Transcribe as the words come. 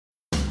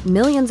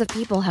Millions of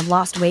people have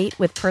lost weight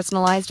with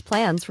personalized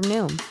plans from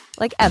Noom.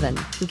 Like Evan,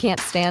 who can't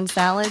stand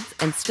salads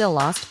and still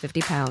lost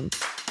 50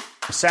 pounds.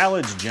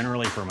 Salads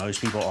generally for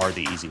most people are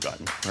the easy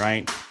button,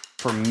 right?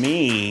 For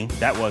me,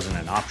 that wasn't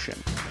an option.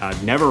 I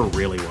never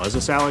really was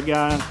a salad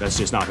guy. That's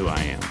just not who I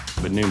am.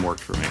 But Noom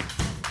worked for me.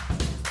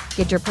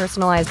 Get your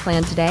personalized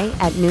plan today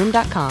at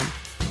Noom.com.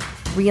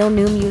 Real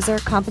Noom user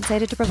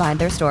compensated to provide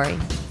their story.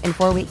 In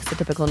 4 weeks, the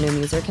typical Noom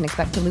user can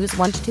expect to lose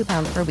 1 to 2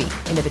 pounds per week.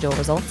 Individual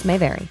results may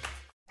vary.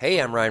 Hey,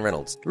 I'm Ryan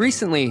Reynolds.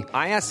 Recently,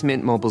 I asked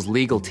Mint Mobile's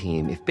legal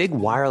team if big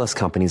wireless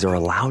companies are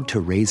allowed to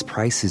raise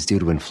prices due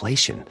to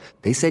inflation.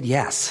 They said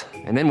yes.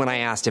 And then when I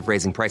asked if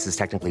raising prices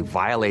technically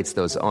violates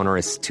those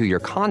onerous 2-year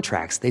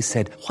contracts, they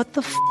said, "What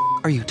the f***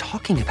 are you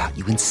talking about,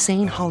 you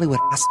insane Hollywood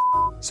ass?"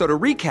 So to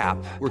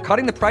recap, we're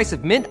cutting the price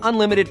of Mint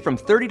Unlimited from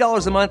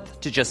 $30 a month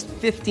to just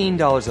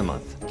 $15 a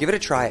month. Give it a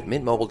try at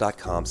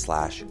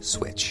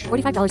mintmobile.com/switch.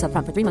 $45 up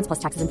front for 3 months plus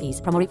taxes and fees.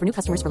 Promo rate for new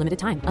customers for limited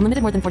time.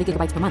 Unlimited more than 40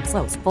 gigabytes per month.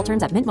 Slows full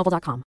terms at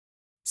mintmobile.com.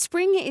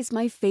 Spring is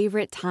my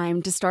favorite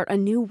time to start a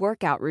new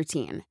workout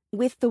routine.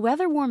 With the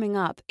weather warming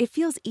up, it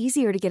feels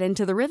easier to get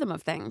into the rhythm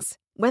of things.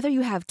 Whether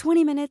you have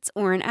 20 minutes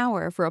or an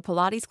hour for a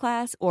Pilates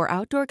class or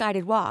outdoor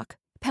guided walk,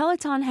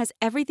 Peloton has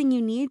everything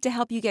you need to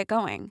help you get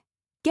going.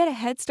 Get a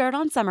head start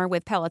on summer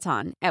with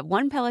Peloton at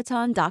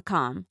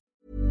onepeloton.com.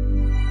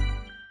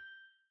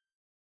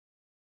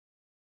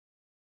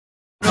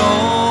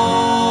 Rolling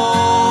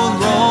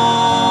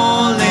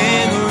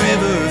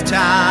river of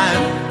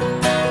time,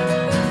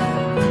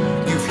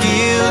 you've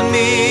healed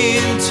me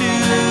in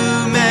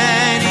too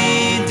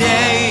many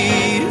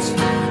days.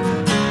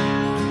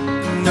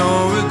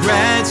 No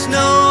regrets,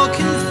 no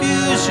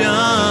confusion,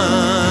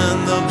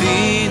 there'll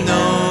be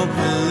no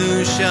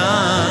pollution.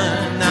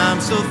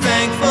 I'm so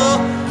thankful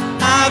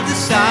I've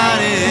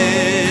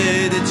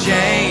decided to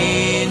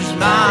change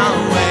my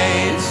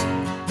ways.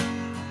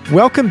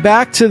 Welcome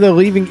back to the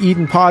Leaving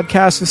Eden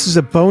podcast. This is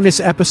a bonus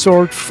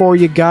episode for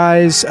you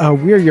guys.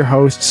 We are your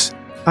hosts.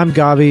 I'm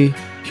Gavi,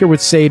 here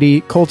with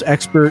Sadie, cult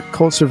expert,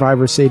 cult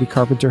survivor Sadie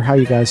Carpenter. How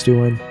you guys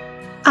doing?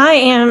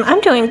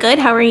 I'm doing good.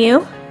 How are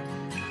you?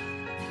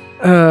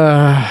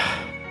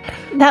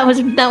 That was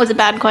a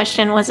bad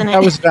question, wasn't it?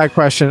 That was a bad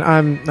question.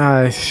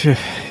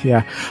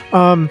 Yeah.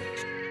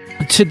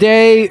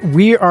 Today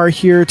we are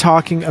here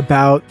talking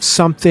about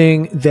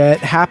something that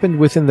happened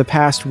within the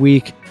past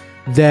week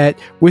that,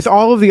 with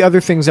all of the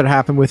other things that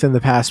happened within the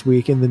past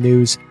week in the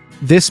news,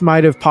 this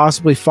might have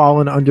possibly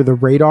fallen under the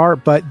radar,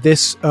 but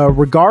this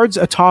regards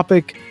a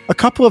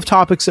couple of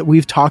topics that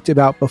we've talked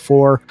about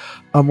before.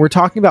 We're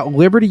talking about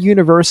Liberty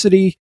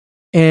University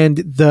and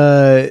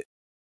the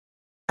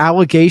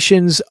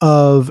allegations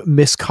of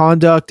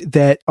misconduct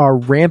that are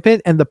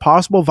rampant and the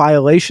possible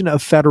violation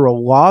of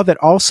federal law that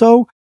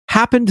also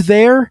happened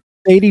there.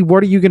 Sadie,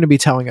 what are you going to be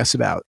telling us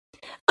about?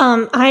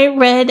 I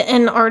read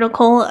an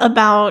article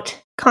about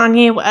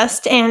Kanye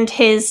West and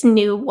his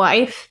new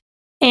wife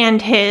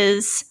and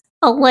his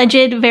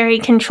alleged very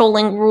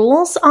controlling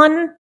rules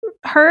on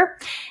her,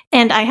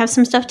 and I have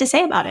some stuff to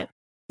say about it.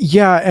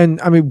 Yeah,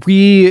 and I mean,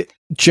 we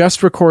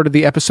just recorded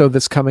the episode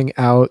that's coming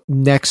out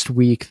next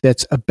week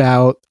that's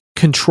about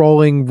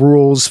controlling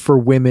rules for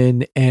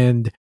women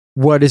and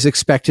what is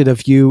expected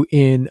of you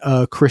in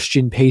a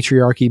Christian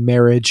patriarchy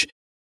marriage.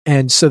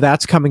 And so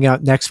that's coming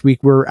out next week.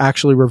 We're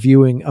actually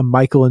reviewing a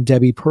Michael and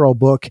Debbie Pearl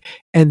book.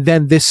 And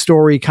then this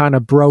story kind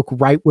of broke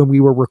right when we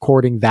were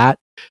recording that.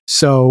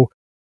 So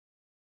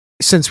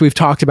since we've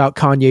talked about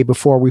Kanye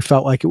before, we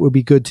felt like it would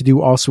be good to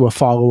do also a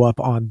follow-up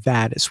on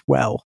that as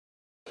well.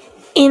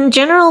 In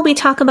general, we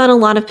talk about a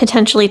lot of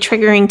potentially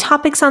triggering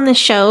topics on this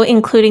show,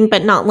 including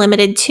but not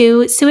limited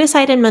to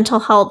suicide and mental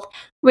health,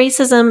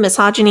 racism,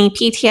 misogyny,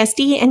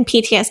 PTSD and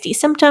PTSD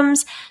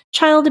symptoms,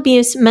 child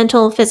abuse,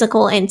 mental,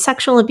 physical, and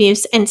sexual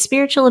abuse, and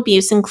spiritual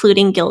abuse,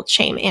 including guilt,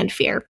 shame, and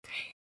fear.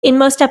 In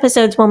most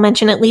episodes, we'll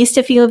mention at least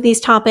a few of these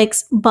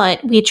topics,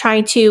 but we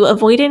try to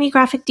avoid any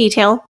graphic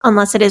detail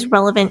unless it is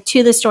relevant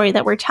to the story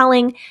that we're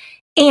telling,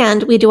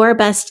 and we do our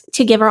best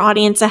to give our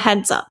audience a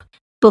heads up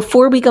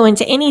before we go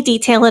into any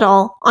detail at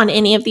all on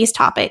any of these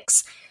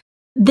topics.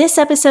 This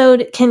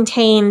episode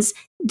contains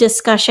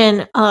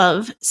discussion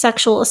of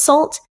sexual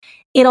assault.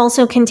 It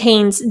also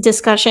contains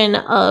discussion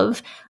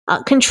of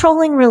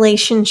controlling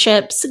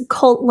relationships,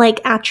 cult-like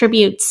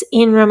attributes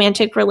in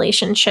romantic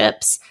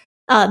relationships,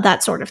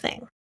 that sort of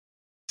thing.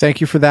 Thank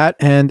you for that.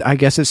 And I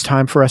guess it's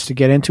time for us to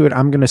get into it.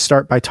 I'm going to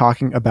start by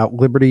talking about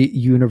Liberty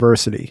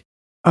University.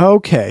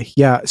 Okay,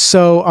 yeah.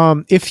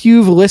 So if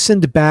you've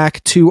listened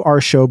back to our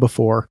show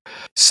before,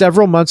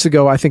 several months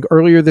ago, I think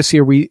earlier this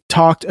year, we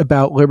talked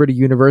about Liberty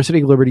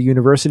University. Liberty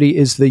University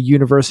is the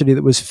university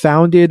that was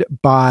founded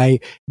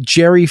by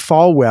Jerry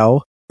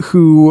Falwell,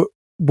 who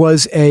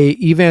was a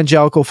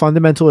evangelical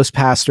fundamentalist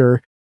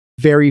pastor,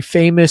 very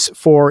famous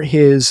for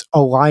his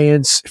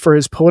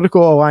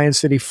political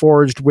alliance that he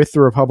forged with the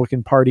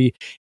Republican Party.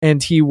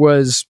 And he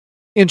was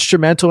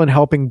instrumental in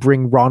helping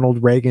bring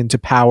Ronald Reagan to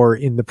power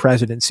in the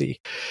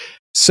presidency.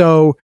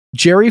 So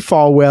Jerry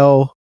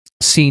Falwell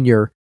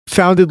Sr.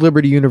 founded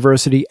Liberty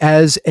University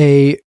as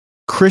a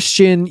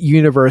Christian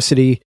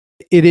university.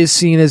 It is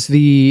seen as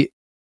the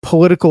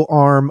political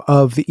arm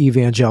of the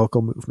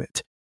evangelical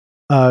movement.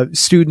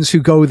 Students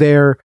who go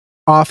there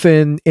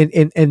often,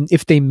 and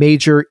if they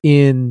major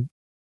in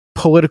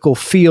political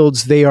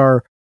fields, they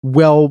are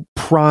well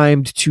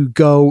primed to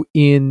go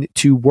in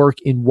to work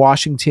in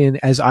Washington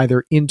as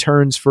either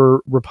interns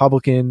for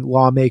Republican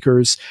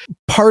lawmakers.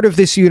 Part of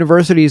this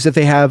university is that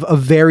they have a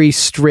very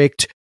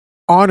strict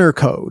honor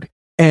code,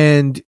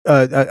 and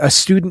a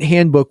student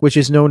handbook, which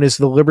is known as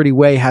the Liberty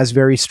Way, has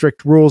very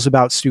strict rules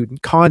about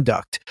student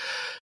conduct.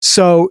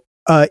 So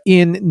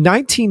in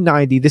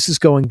 1990, this is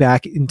going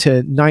back into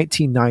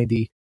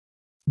 1990,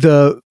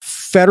 the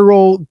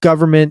federal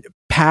government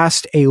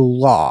passed a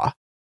law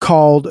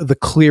called the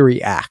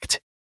Cleary Act.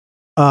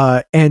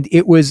 And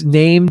it was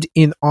named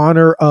in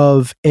honor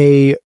of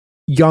a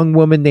young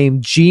woman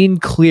named Jean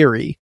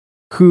Cleary,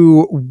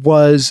 who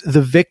was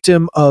the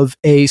victim of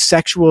a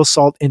sexual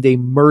assault and a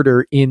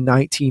murder in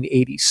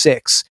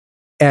 1986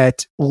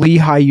 at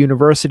Lehigh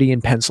University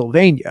in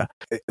Pennsylvania.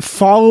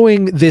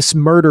 Following this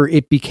murder,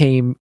 it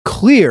became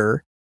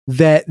clear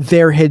that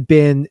there had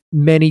been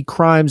many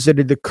crimes that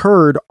had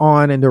occurred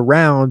on and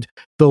around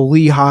the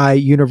Lehigh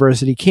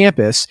University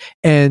campus,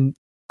 and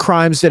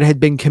crimes that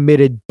had been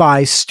committed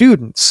by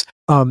students.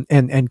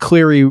 And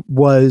Cleary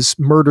was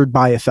murdered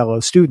by a fellow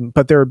student,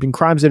 but there have been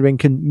crimes that have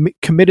been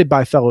committed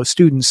by fellow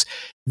students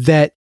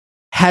that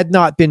had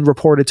not been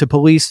reported to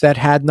police, that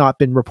had not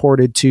been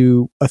reported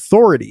to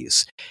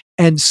authorities.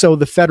 And so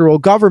the federal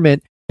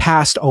government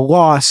passed a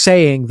law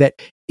saying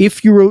that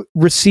if you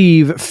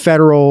receive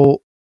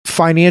federal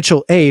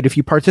financial aid, if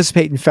you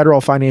participate in federal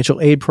financial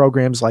aid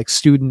programs like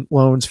student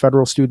loans,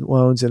 federal student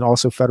loans, and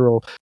also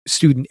federal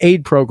student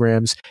aid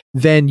programs,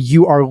 then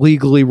you are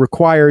legally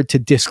required to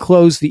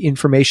disclose the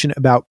information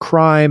about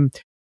crime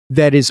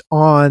that is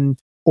on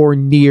or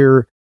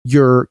near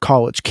your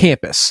college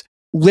campus.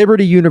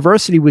 Liberty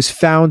University was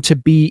found to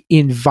be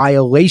in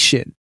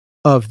violation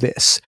of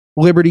this.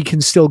 Liberty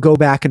can still go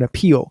back and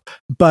appeal,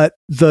 but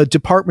the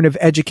Department of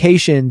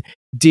Education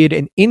did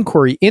an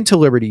inquiry into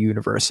Liberty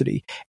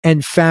University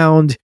and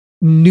found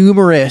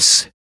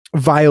numerous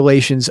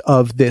violations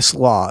of this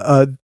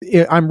law.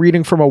 I'm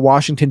reading from a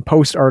Washington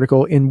Post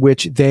article in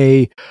which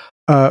they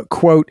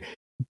quote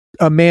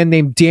a man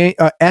named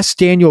S.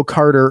 Daniel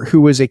Carter, who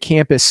was a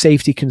campus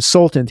safety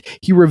consultant.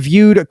 He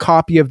reviewed a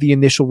copy of the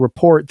initial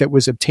report that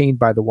was obtained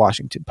by the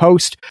Washington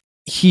Post.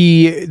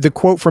 The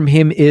quote from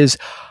him is,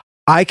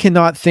 "I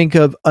cannot think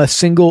of a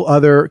single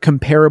other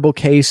comparable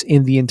case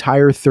in the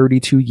entire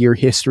 32-year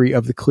history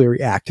of the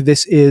Cleary Act.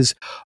 This is,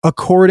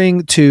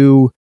 according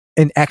to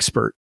an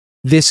expert,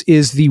 this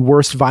is the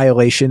worst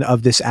violation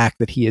of this act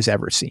that he has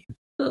ever seen."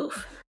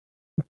 Oof.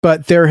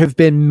 But there have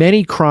been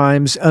many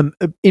crimes,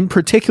 in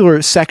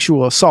particular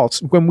sexual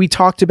assaults. When we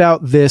talked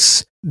about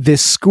this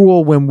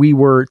school, when we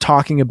were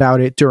talking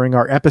about it during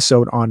our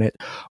episode on it,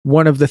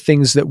 one of the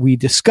things that we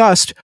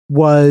discussed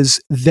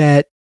was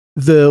that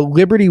the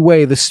Liberty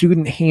Way, the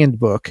student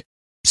handbook,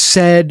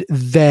 said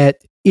that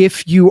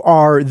if you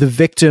are the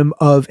victim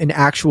of an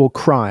actual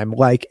crime,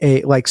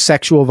 like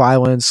sexual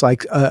violence,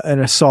 like an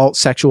assault,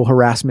 sexual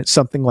harassment,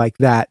 something like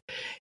that,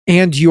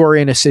 and you're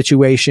in a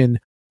situation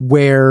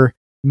where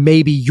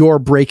maybe you're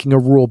breaking a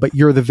rule, but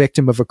you're the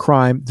victim of a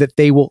crime, that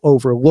they will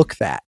overlook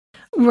that.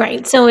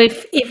 Right. So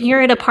if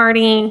you're at a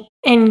party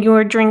and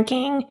you're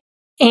drinking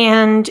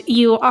and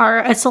you are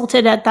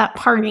assaulted at that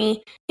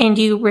party and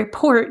you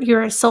report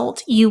your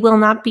assault, you will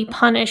not be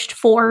punished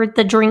for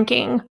the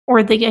drinking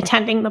or the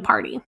attending the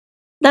party.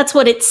 That's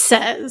what it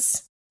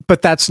says.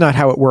 But that's not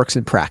how it works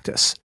in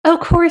practice. Of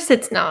course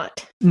it's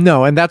not.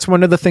 No, and that's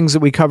one of the things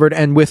that we covered.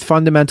 And with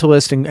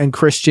fundamentalist and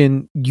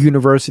Christian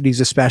universities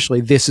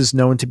especially, this is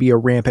known to be a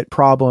rampant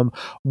problem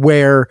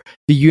where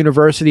the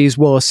universities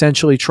will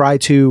essentially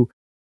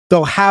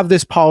they'll have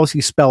this policy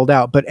spelled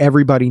out, but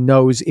everybody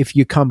knows if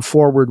you come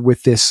forward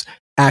with this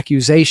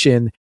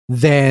accusation,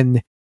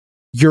 then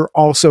you're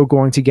also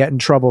going to get in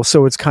trouble.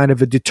 So it's kind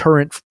of a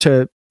deterrent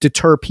to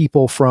deter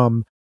people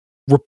from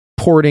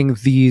reporting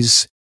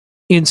these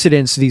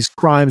incidents, these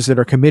crimes that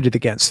are committed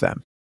against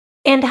them.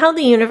 And how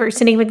the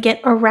university would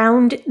get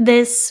around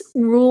this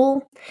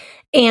rule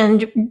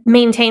and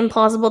maintain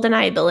plausible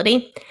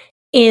deniability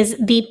is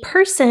the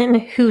person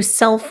who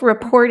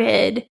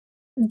self-reported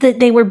that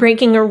they were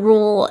breaking a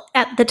rule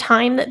at the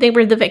time that they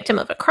were the victim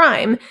of a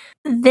crime,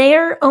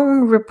 their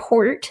own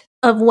report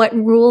of what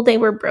rule they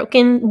were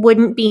broken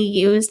wouldn't be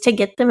used to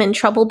get them in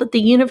trouble, but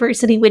the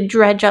university would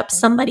dredge up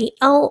somebody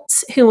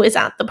else who was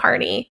at the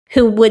party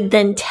who would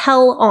then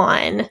tell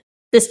on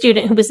the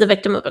student who was the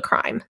victim of a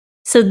crime.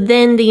 So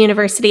then the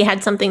university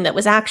had something that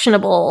was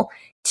actionable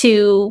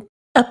to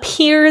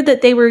appear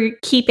that they were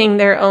keeping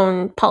their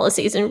own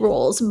policies and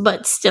rules,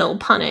 but still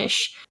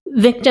punish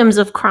victims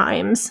of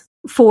crimes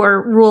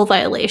for rule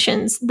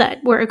violations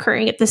that were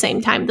occurring at the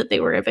same time that they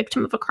were a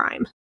victim of a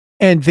crime.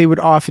 And they would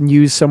often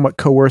use somewhat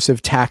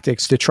coercive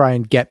tactics to try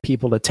and get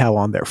people to tell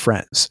on their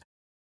friends.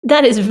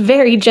 That is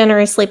very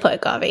generously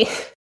put, Gavi.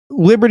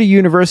 Liberty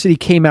University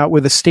came out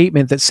with a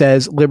statement that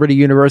says Liberty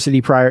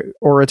University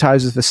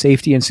prioritizes the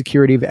safety and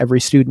security of every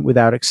student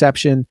without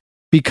exception.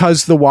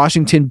 Because the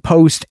Washington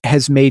Post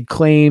has made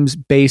claims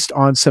based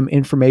on some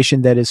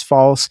information that is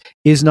false,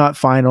 is not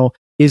final,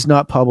 is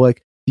not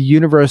public, the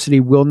university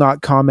will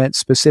not comment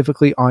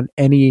specifically on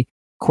any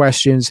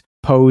questions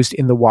posed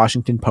in the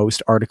Washington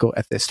Post article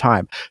at this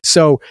time.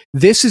 So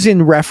this is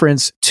in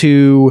reference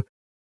to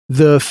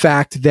the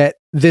fact that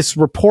this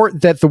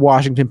report that the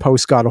Washington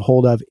Post got a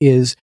hold of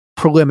is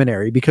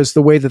preliminary, because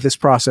the way that this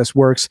process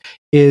works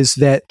is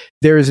that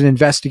there is an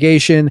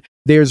investigation,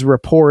 there's a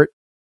report,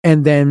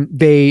 and then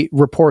they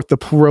report the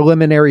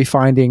preliminary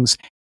findings,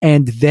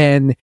 and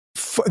then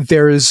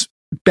there's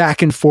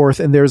back and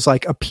forth, and there's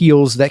like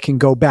appeals that can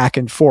go back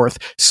and forth.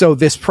 So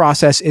this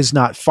process is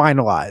not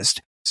finalized,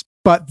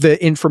 but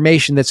the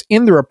information that's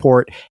in the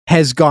report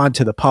has gone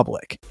to the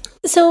public.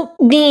 So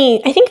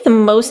I think the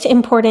most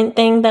important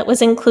thing that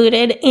was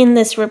included in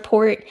this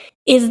report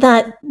is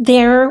that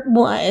there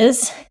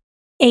was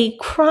a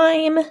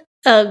crime,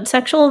 a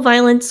sexual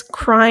violence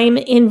crime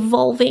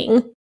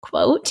involving,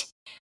 quote,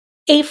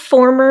 a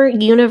former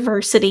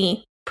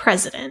university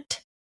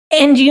president.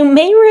 And you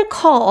may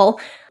recall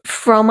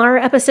from our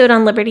episode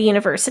on Liberty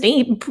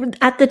University,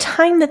 at the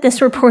time that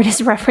this report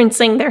is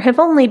referencing,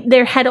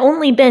 there had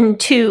only been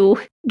 2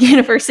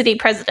 university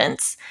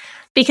presidents,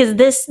 because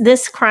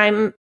this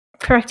crime,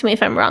 correct me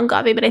if I'm wrong,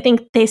 Gabi, but I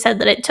think they said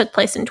that it took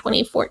place in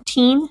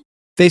 2014.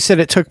 They said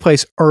it took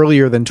place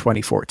earlier than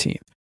 2014.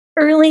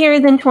 Earlier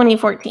than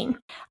 2014.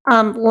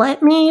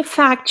 Let me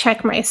fact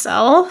check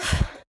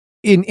myself.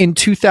 In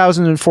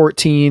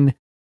 2014,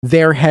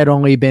 there had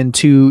only been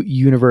 2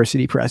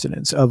 university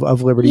presidents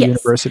of Liberty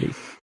University.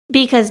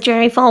 Because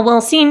Jerry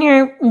Falwell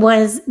Sr.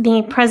 was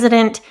the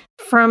president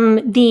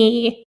from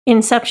the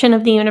inception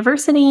of the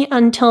university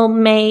until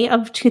May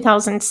of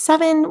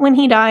 2007 when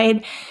he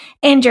died,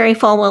 and Jerry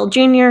Falwell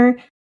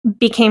Jr.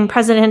 became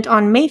president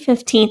on May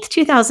 15th,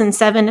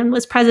 2007, and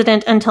was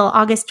president until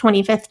August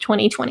 25th,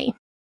 2020.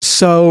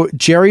 So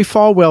Jerry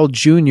Falwell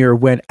Jr.,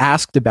 when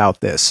asked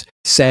about this,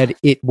 said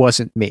it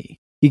wasn't me.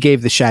 He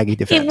gave the shaggy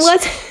defense. It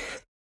was...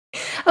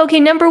 Okay,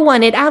 number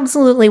 1, it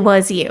absolutely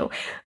was you.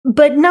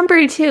 But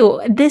number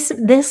 2,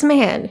 this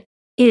man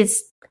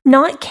is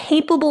not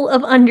capable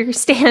of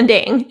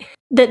understanding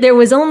that there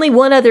was only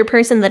one other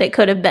person that it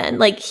could have been.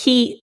 Like,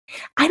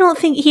 I don't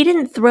think he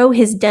didn't throw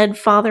his dead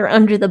father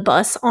under the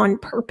bus on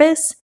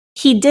purpose.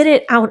 He did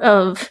it out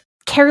of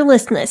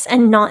carelessness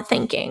and not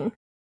thinking.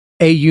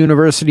 A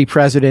university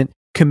president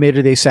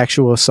committed a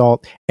sexual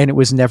assault, and it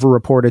was never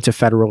reported to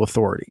federal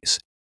authorities.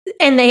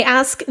 And they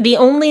ask the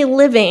only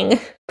living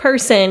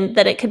person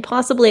that it could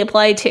possibly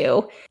apply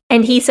to,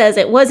 and he says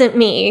it wasn't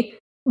me,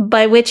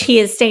 by which he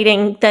is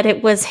stating that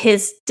it was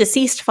his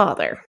deceased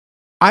father.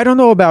 I don't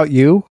know about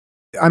you.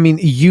 I mean,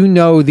 you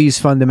know these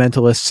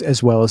fundamentalists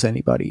as well as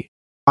anybody.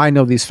 I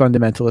know these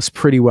fundamentalists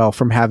pretty well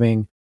from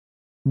having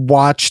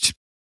watched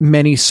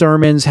many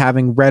sermons,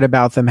 having read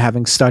about them,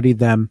 having studied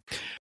them.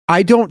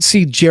 I don't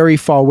see Jerry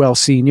Falwell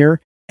Sr.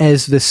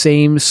 as the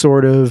same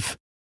sort of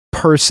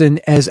person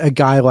as a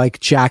guy like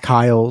Jack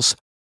Hyles.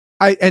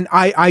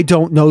 I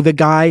don't know the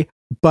guy,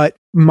 but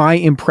my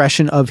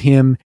impression of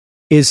him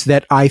is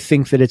that I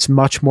think that it's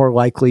much more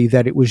likely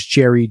that it was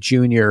Jerry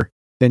Jr.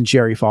 than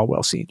Jerry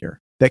Falwell Sr.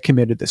 that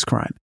committed this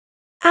crime.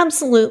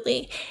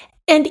 Absolutely.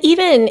 And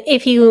even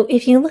if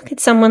you look at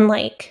someone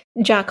like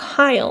Jack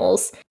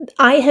Hyles,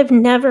 I have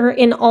never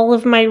in all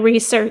of my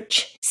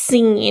research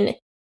seen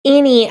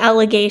any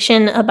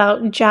allegation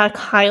about Jack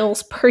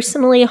Hyles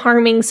personally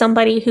harming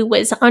somebody who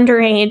was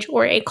underage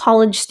or a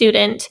college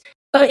student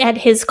at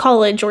his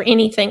college or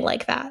anything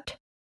like that.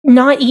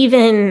 Not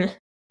even,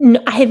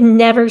 I have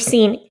never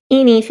seen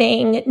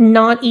anything,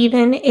 not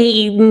even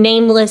a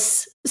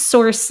nameless,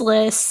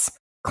 sourceless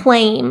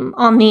claim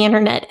on the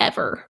internet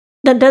ever.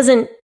 That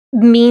doesn't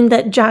mean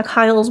that Jack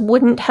Hyles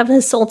wouldn't have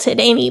assaulted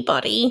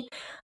anybody,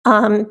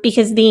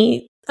 because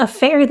the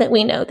affair that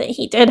we know that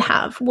he did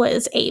have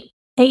was a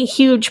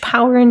huge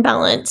power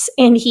imbalance,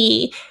 and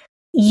he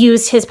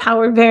used his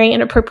power very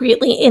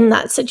inappropriately in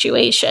that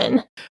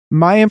situation.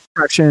 My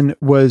impression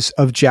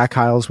of Jack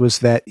Hyles was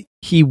that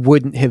he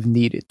wouldn't have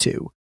needed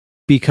to,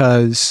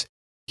 because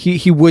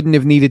he wouldn't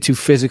have needed to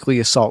physically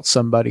assault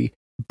somebody,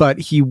 but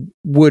he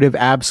would have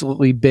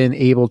absolutely been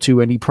able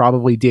to, and he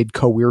probably did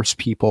coerce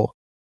people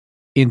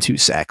into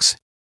sex.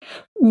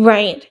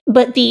 Right.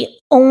 But the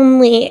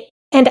only...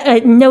 And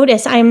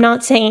notice, I'm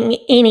not saying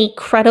any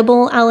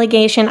credible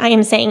allegation. I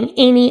am saying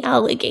any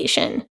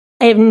allegation.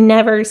 I have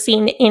never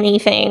seen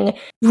anything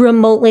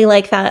remotely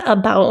like that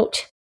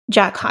about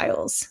Jack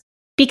Hyles.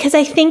 Because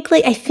I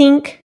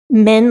think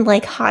men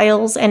like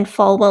Hyles and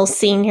Falwell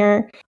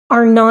Sr.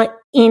 are not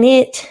in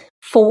it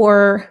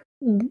for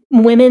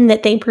women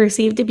that they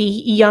perceive to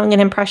be young and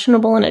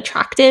impressionable and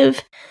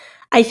attractive.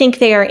 I think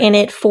they are in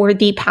it for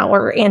the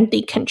power and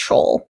the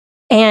control.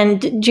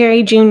 And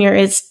Jerry Jr.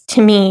 is,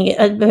 to me,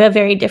 a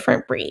very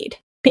different breed.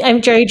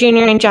 I'm Jerry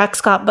Jr. and Jack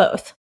Scott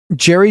both.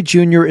 Jerry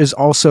Jr. is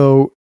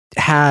also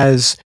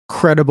has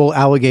credible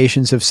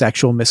allegations of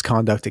sexual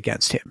misconduct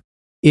against him.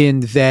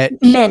 In that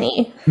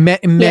many.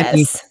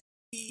 Yes.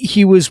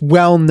 He was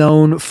well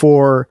known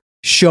for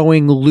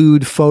showing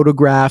lewd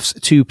photographs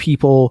to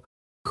people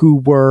who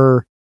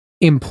were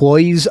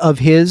employees of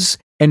his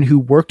and who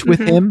worked with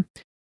him,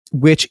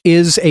 which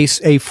is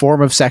a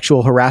form of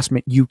sexual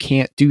harassment. You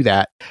can't do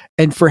that.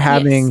 And for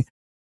having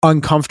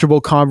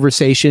uncomfortable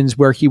conversations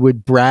where he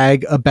would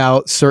brag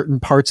about certain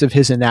parts of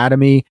his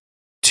anatomy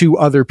to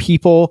other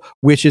people,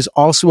 which is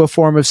also a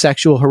form of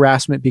sexual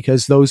harassment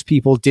because those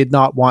people did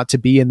not want to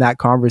be in that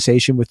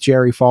conversation with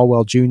Jerry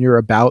Falwell Jr.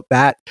 about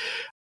that.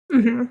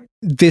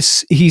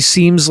 He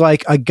seems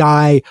like a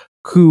guy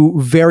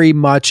who very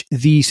much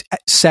the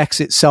sex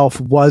itself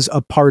was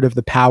a part of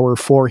the power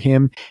for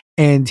him,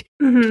 and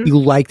he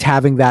liked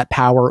having that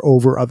power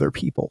over other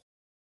people.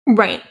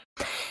 Right.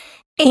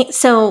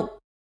 So,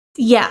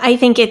 yeah, I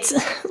think it's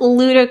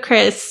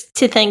ludicrous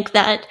to think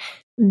that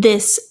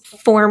this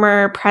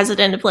former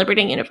president of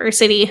Liberty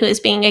University who is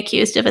being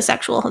accused of a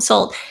sexual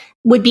assault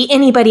would be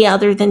anybody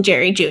other than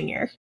Jerry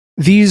Jr.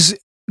 These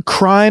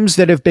crimes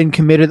that have been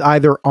committed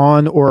either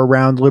on or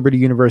around Liberty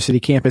University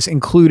campus,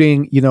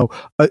 including,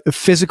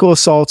 physical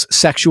assaults,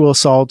 sexual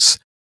assaults,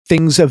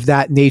 things of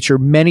that nature,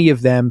 many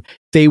of them,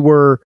 they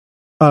were,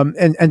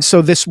 and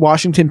so this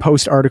Washington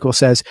Post article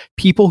says,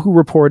 people who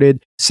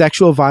reported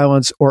sexual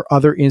violence or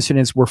other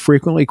incidents were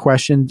frequently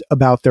questioned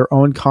about their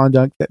own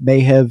conduct that may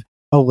have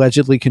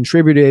allegedly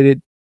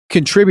contributed,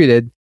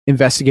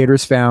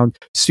 investigators found.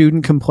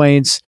 Student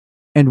complaints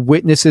and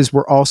witnesses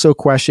were also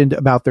questioned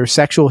about their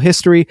sexual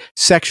history,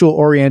 sexual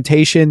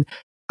orientation,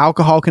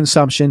 alcohol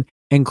consumption,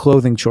 and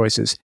clothing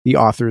choices, the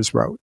authors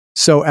wrote.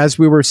 So as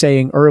we were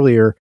saying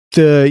earlier,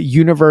 the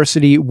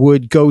university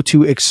would go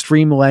to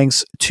extreme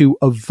lengths to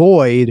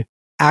avoid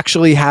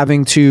actually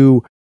having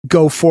to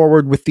go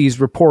forward with these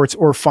reports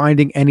or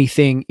finding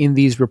anything in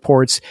these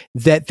reports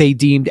that they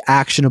deemed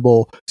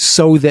actionable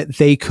so that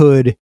they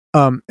could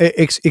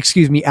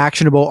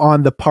actionable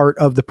on the part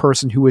of the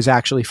person who was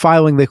actually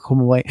filing the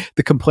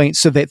complaint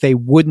so that they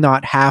would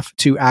not have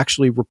to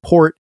actually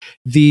report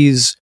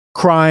these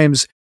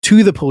crimes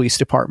to the police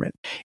department.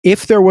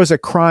 If there was a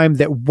crime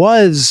that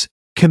was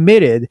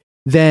committed,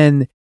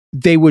 then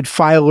they would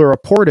file a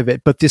report of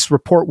it, but this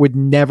report would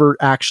never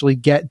actually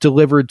get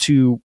delivered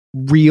to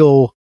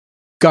real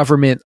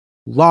government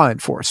law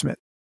enforcement.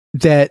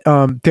 That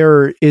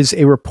there is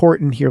a report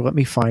in here, let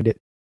me find it.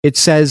 It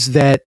says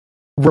that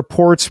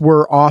reports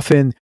were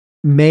often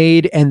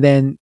made and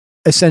then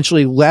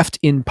essentially left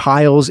in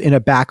piles in a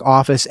back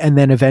office and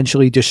then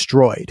eventually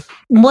destroyed.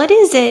 What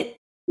is it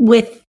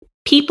with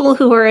people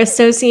who are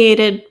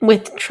associated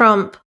with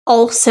Trump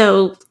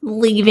also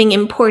leaving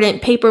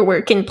important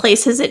paperwork in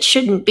places it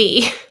shouldn't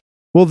be?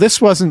 Well,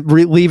 this wasn't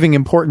leaving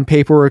important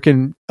paperwork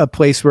in a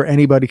place where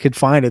anybody could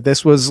find it.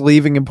 This was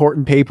leaving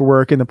important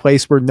paperwork in a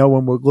place where no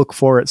one would look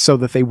for it so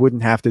that they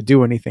wouldn't have to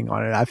do anything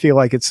on it. I feel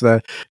like it's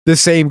the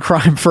same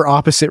crime for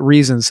opposite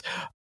reasons.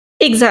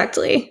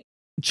 Exactly.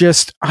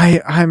 Just,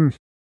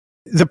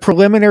 the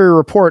preliminary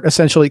report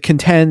essentially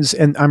contends,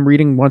 and I'm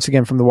reading once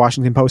again from the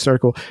Washington Post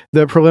article,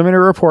 the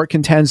preliminary report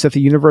contends that the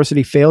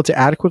university failed to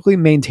adequately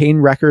maintain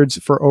records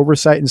for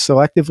oversight and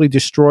selectively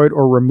destroyed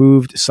or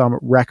removed some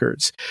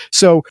records.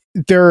 So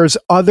there's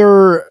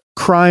other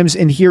crimes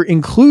in here,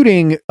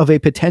 including of a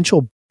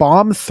potential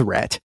bomb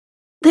threat.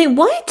 They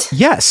what?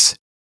 Yes.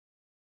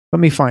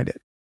 Let me find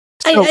it.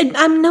 So,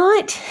 I'm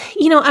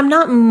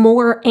not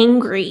more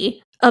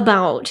angry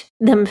about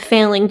them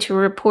failing to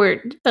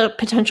report a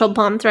potential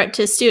bomb threat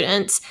to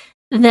students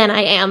than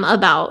I am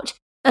about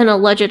an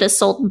alleged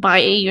assault by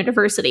a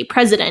university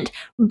president.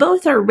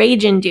 Both are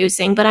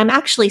rage-inducing, but I'm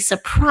actually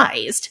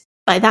surprised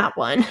by that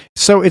one.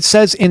 So it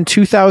says in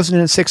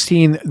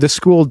 2016, the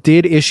school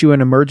did issue an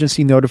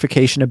emergency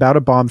notification about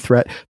a bomb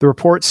threat. The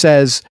report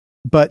says,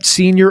 but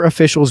senior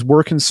officials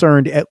were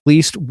concerned at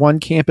least one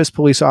campus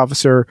police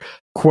officer,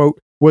 quote,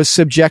 was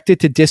subjected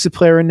to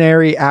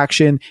disciplinary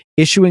action,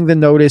 issuing the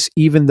notice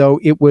even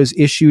though it was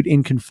issued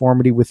in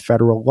conformity with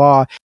federal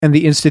law and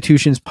the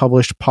institution's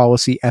published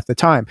policy at the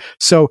time.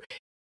 So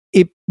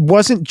it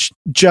wasn't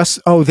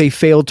just, they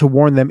failed to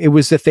warn them. It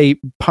was that they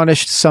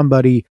punished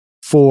somebody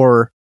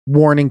for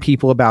warning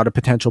people about a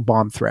potential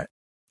bomb threat.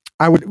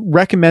 I would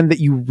recommend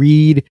that you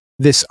read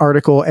this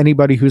article,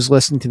 anybody who's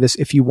listening to this,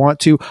 if you want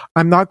to.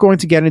 I'm not going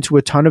to get into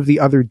a ton of the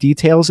other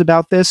details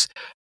about this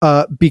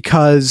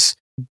because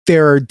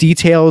there are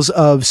details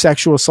of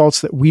sexual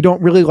assaults that we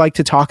don't really like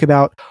to talk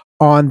about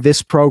on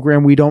this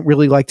program. We don't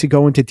really like to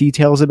go into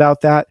details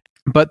about that.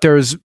 But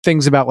there's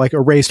things about like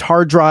erased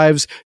hard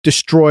drives,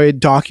 destroyed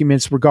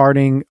documents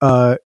regarding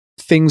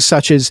things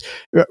such as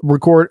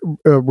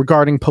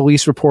regarding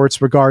police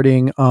reports,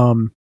 regarding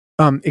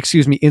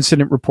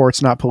incident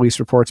reports, not police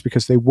reports,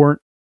 because they weren't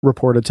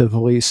reported to the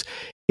police.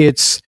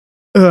 It's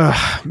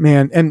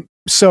man. And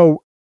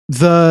so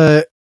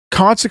the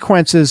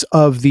consequences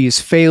of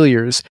these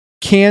failures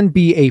can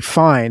be a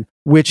fine,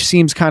 which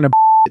seems kind of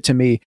to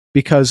me,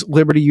 because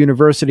Liberty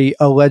University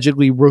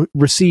allegedly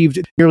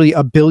received nearly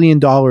 $1 billion,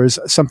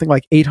 something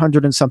like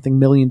 800 and something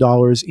million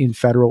dollars in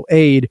federal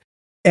aid,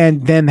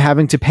 and then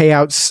having to pay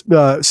out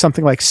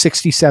something like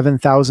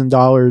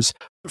 $67,000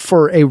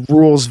 for a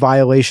rules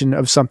violation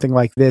of something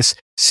like this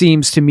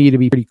seems to me to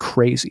be pretty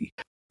crazy.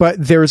 But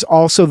there's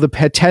also the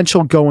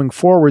potential going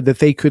forward that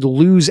they could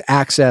lose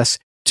access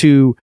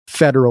to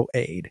federal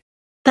aid.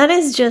 That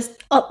is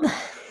just...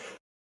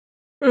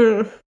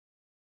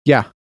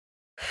 Yeah.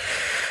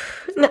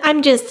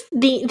 I'm just...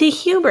 The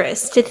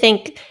hubris to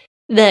think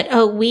that,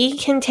 oh, we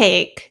can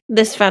take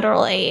this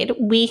federal aid,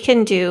 we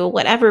can do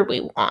whatever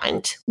we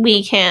want,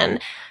 we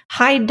can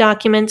hide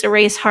documents,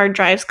 erase hard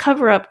drives,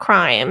 cover up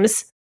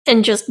crimes,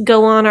 and just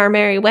go on our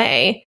merry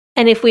way.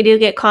 And if we do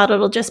get caught,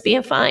 it'll just be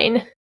a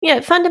fine. Yeah,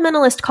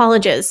 fundamentalist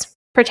colleges,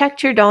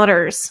 protect your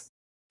daughters.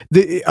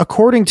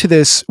 According to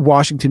this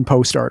Washington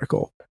Post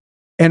article,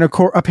 and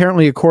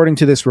apparently according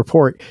to this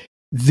report,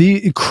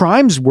 the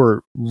crimes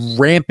were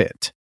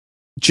rampant,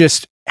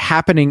 just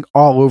happening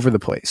all over the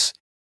place.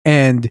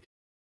 And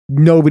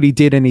nobody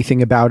did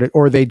anything about it,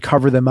 or they'd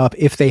cover them up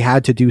if they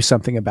had to do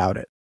something about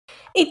it.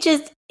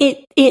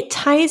 It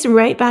ties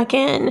right back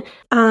in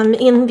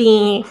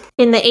the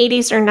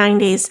 80s or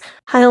 90s.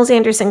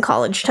 Hyles-Anderson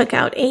College took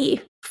out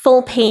a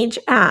full-page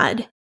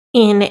ad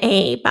in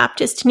a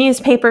Baptist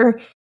newspaper,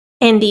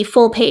 and the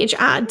full-page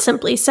ad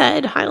simply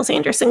said,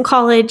 Hyles-Anderson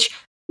College,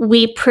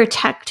 we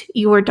protect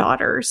your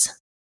daughters.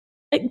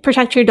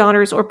 Protect your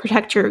daughters or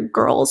protect your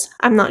girls.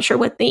 I'm not sure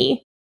what the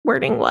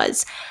wording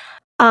was.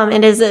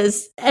 And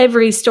as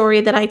every story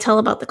that I tell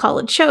about the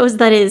college shows,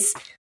 that is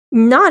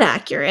not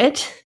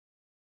accurate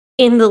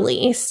in the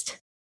least.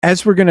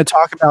 As we're going to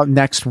talk about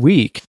next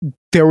week,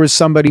 there was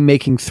somebody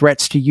making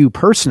threats to you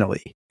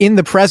personally in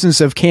the presence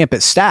of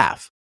campus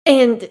staff.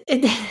 And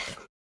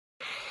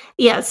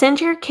yeah, send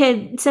your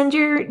kids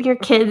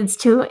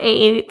to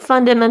a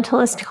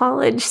fundamentalist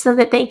college so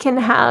that they can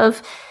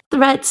have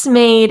threats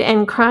made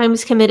and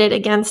crimes committed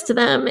against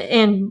them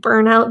and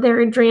burn out their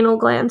adrenal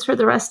glands for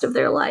the rest of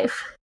their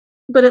life.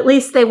 But at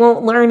least they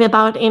won't learn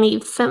about any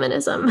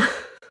feminism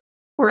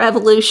or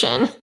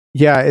evolution.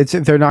 Yeah,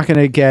 they're not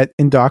going to get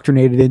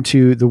indoctrinated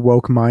into the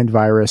woke mind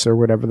virus or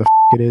whatever the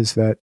it is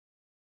that.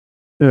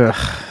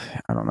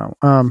 I don't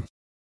know.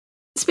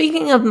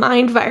 Speaking of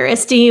mind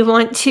virus, do you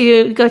want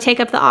to go take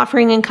up the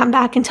offering and come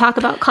back and talk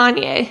about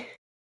Kanye?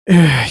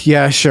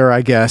 Yeah, sure,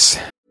 I guess.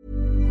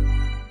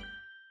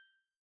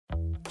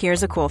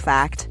 Here's a cool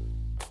fact: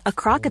 a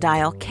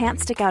crocodile can't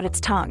stick out its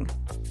tongue.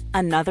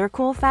 Another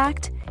cool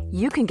fact: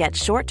 you can get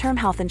short-term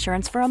health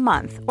insurance for a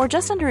month or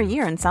just under a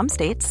year in some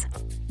states.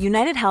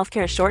 United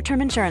Healthcare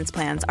short-term insurance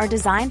plans are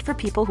designed for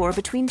people who are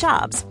between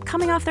jobs,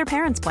 coming off their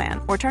parents'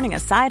 plan, or turning a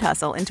side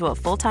hustle into a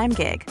full-time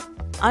gig.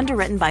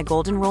 Underwritten by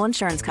Golden Rule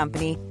Insurance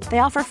Company, they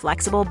offer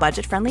flexible,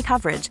 budget-friendly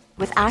coverage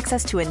with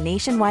access to a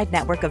nationwide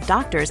network of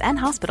doctors and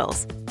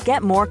hospitals.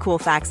 Get more cool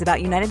facts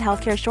about United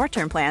Healthcare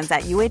short-term plans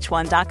at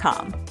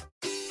uh1.com.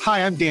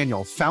 Hi, I'm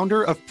Daniel,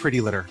 founder of Pretty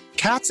Litter.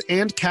 Cats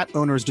and cat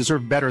owners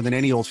deserve better than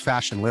any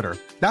old-fashioned litter.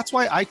 That's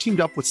why I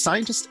teamed up with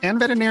scientists and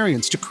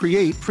veterinarians to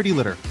create Pretty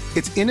Litter.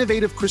 Its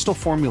innovative crystal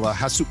formula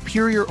has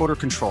superior odor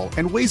control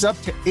and weighs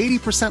up to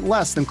 80%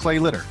 less than clay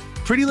litter.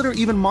 Pretty Litter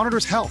even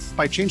monitors health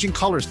by changing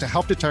colors to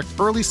help detect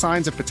early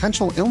signs of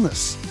potential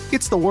illness.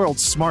 It's the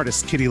world's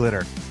smartest kitty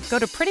litter. Go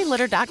to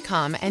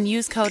prettylitter.com and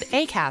use code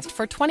ACAST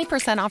for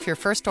 20% off your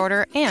first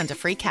order and a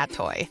free cat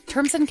toy.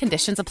 Terms and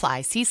conditions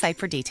apply. See site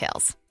for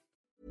details.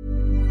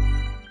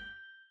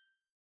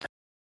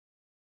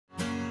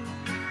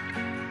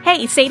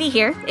 Hey, Sadie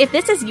here. If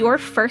this is your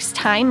first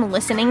time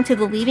listening to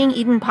the Leaving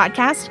Eden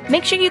podcast,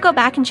 make sure you go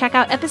back and check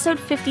out episode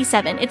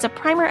 57. It's a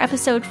primer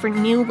episode for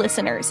new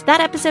listeners.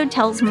 That episode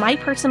tells my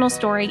personal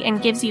story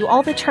and gives you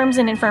all the terms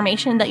and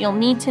information that you'll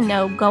need to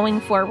know going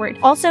forward.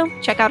 Also,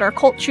 check out our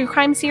cult true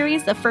crime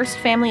series, The First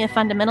Family of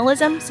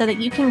Fundamentalism, so that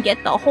you can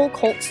get the whole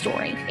cult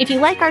story. If you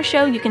like our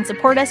show, you can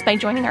support us by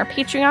joining our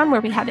Patreon,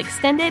 where we have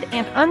extended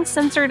and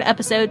uncensored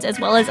episodes as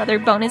well as other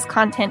bonus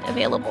content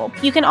available.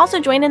 You can also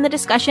join in the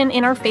discussion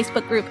in our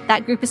Facebook group.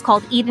 That group is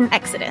called Eden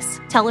Exodus.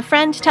 Tell a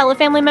friend, tell a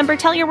family member,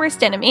 tell your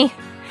worst enemy.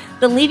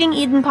 The Leaving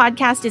Eden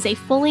podcast is a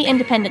fully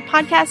independent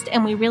podcast,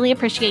 and we really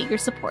appreciate your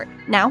support.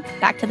 Now,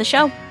 back to the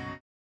show.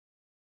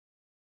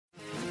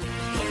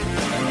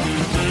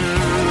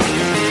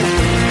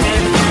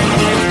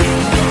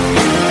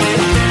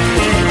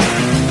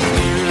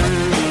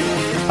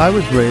 I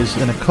was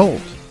raised in a cult.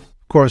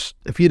 Of course,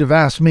 if you'd have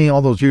asked me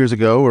all those years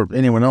ago, or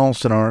anyone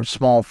else in our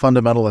small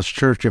fundamentalist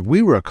church, if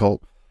we were a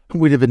cult,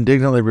 we'd have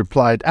indignantly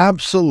replied,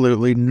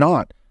 absolutely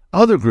not.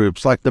 Other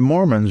groups like the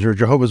Mormons or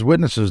Jehovah's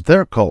Witnesses,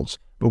 they're cults,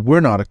 but we're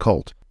not a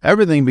cult.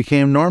 Everything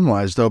became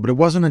normalized, though, but it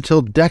wasn't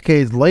until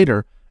decades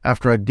later,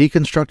 after I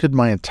deconstructed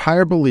my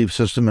entire belief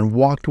system and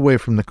walked away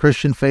from the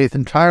Christian faith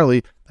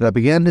entirely, that I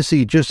began to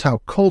see just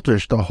how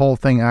cultish the whole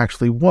thing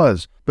actually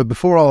was. But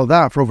before all of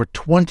that, for over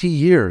 20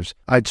 years,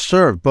 I'd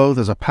served both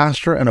as a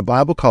pastor and a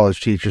Bible college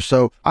teacher,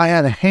 so I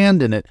had a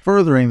hand in it,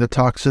 furthering the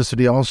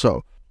toxicity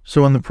also.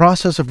 So in the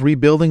process of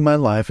rebuilding my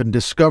life and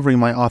discovering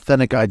my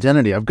authentic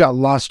identity, I've got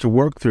lots to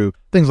work through,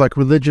 things like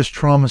religious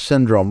trauma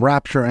syndrome,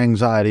 rapture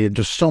anxiety, and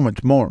just so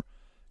much more.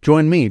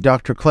 Join me,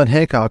 Dr. Clint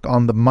Haycock,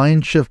 on the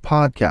Mind Shift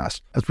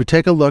podcast as we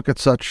take a look at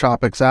such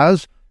topics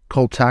as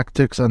cult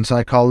tactics and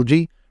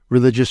psychology,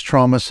 religious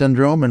trauma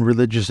syndrome and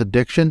religious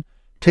addiction,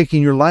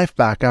 taking your life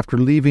back after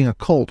leaving a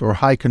cult or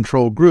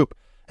high-control group,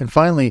 and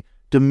finally,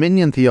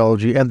 dominion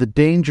theology and the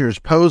dangers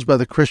posed by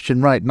the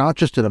Christian right, not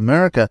just in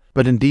America,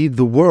 but indeed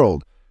the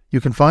world. You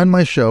can find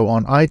my show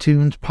on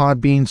iTunes,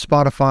 Podbean,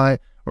 Spotify,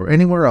 or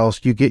anywhere else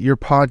you get your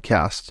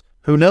podcasts.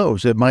 Who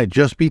knows, it might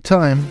just be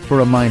time for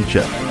a mind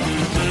shift.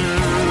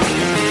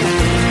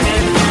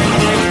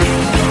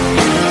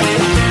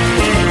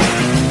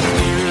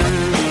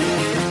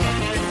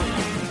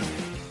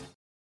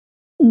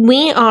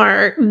 We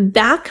are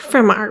back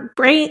from our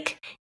break,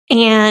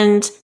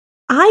 and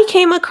I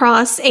came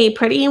across a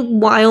pretty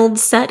wild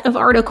set of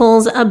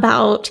articles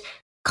about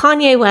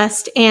Kanye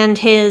West and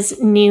his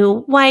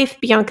new wife,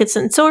 Bianca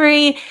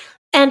Censori,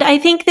 and I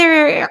think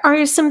there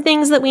are some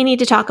things that we need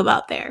to talk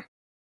about there.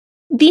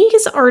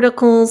 These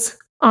articles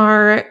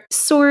are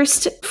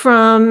sourced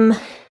from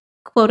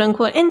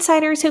quote-unquote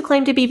insiders who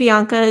claim to be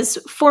Bianca's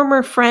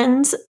former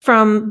friends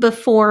from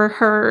before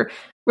her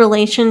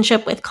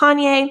relationship with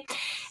Kanye.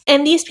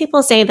 And these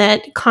people say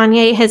that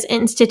Kanye has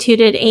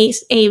instituted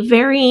a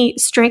very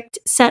strict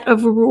set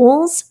of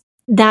rules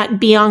that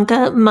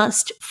Bianca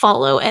must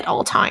follow at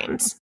all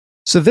times.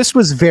 So this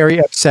was very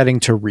upsetting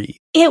to read.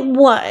 It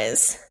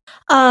was.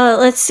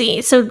 Let's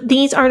see. So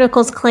these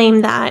articles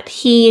claim that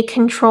he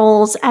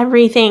controls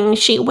everything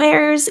she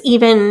wears,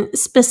 even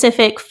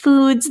specific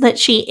foods that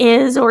she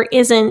is or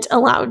isn't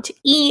allowed to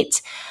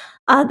eat,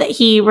 that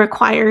he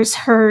requires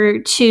her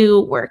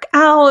to work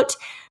out,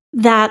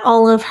 that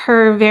all of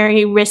her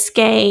very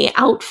risque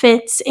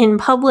outfits in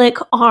public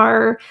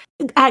are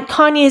at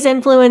Kanye's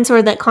influence,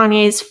 or that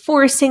Kanye is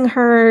forcing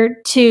her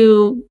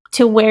to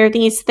wear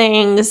these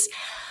things.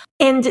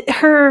 And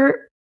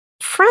her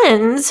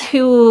friends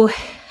who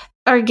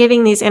are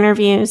giving these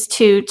interviews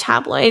to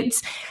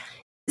tabloids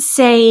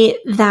say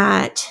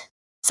that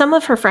some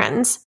of her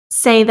friends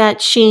say that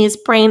she's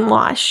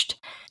brainwashed,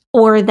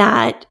 or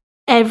that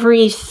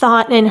every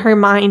thought in her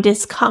mind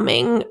is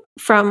coming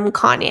from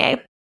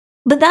Kanye.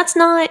 But that's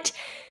not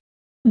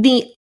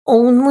the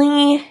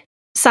only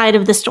side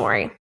of the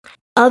story.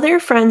 Other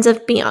friends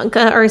of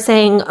Bianca are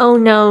saying, oh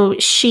no,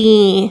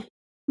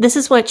 this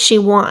is what she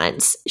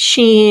wants.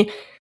 She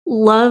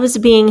loves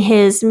being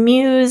his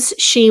muse.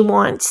 She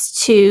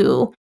wants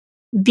to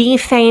be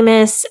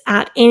famous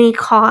at any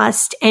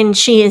cost. And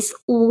she is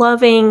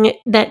loving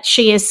that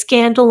she is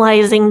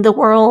scandalizing the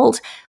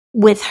world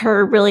with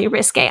her really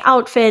risque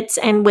outfits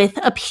and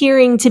with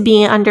appearing to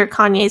be under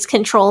Kanye's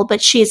control,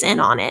 but she's in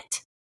on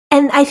it.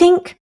 And I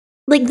think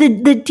like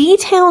the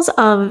details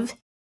of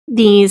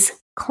these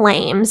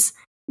claims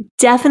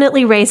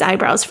definitely raise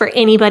eyebrows for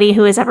anybody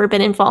who has ever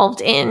been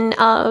involved in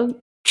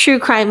true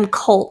crime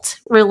cult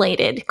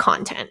related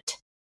content.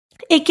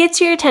 It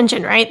gets your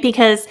attention, right?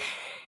 Because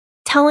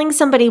telling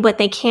somebody what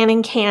they can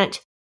and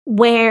can't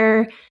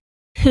wear,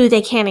 who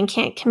they can and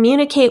can't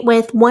communicate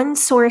with. One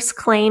source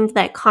claimed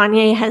that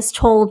Kanye has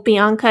told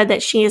Bianca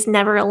that she is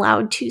never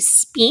allowed to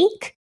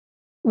speak,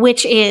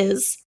 which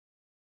is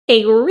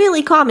a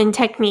really common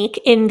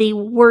technique in the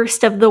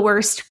worst of the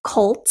worst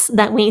cults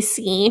that we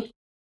see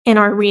in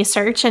our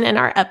research and in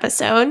our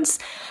episodes.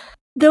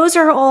 Those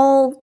are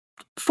all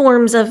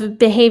forms of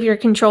behavior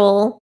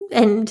control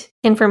and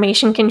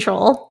information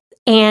control.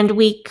 And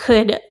we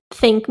could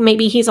think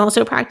maybe he's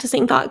also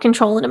practicing thought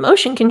control and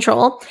emotion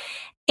control.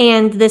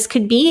 And this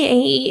could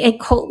be a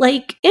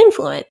cult-like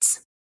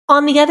influence.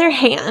 On the other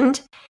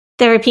hand,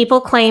 there are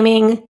people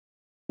claiming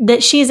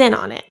that she's in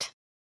on it,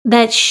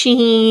 that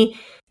she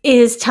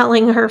is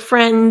telling her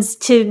friends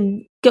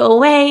to go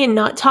away and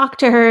not talk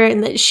to her,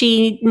 and that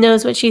she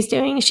knows what she's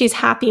doing. She's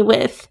happy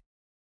with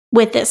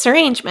this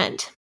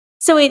arrangement.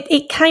 So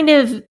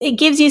it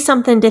gives you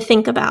something to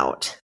think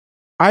about.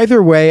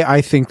 Either way, I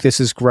think this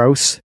is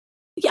gross.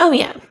 Oh,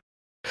 yeah.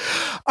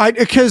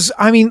 Because,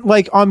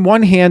 like, on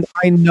one hand,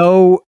 I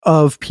know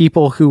of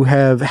people who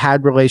have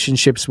had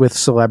relationships with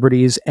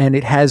celebrities, and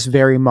it has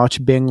very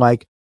much been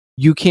like,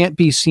 you can't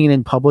be seen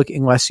in public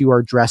unless you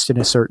are dressed in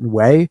a certain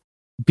way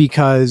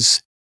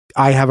because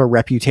I have a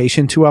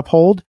reputation to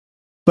uphold.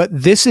 But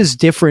this is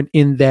different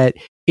in that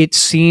it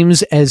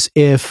seems as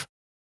if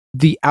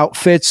the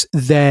outfits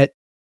that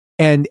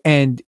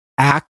and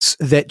acts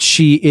that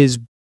she is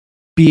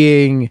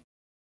being,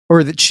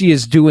 or that she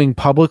is doing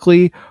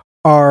publicly,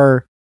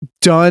 are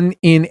done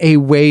in a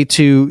way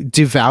to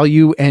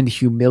devalue and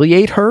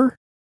humiliate her.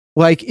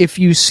 Like, if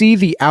you see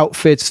the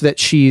outfits that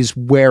she's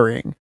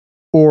wearing,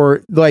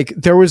 or like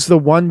there was the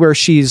one where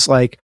she's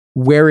like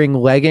wearing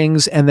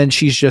leggings and then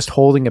she's just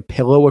holding a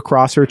pillow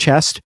across her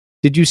chest.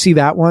 Did you see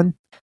that one?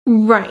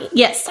 Right.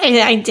 Yes,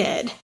 I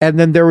did. And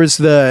then there was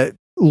the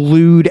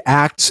lewd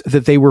acts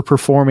that they were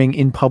performing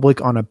in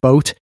public on a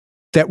boat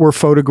that were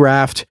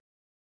photographed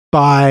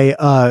by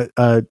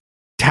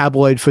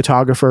tabloid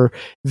photographer.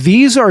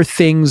 These are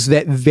things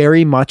that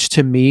very much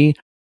to me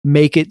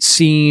make it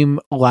seem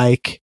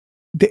like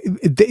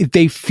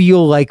they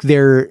feel like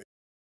they're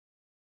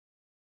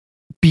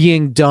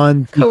being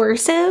done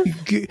coercive,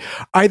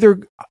 either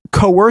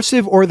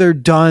coercive or they're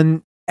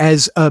done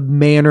as a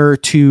manner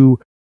to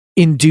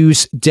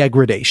induce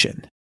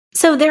degradation.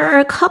 So there are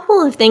a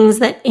couple of things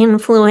that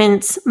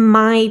influence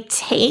my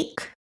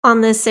take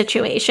on this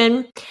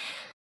situation.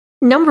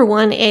 Number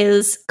one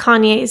is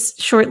Kanye's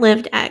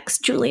short-lived ex,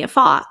 Julia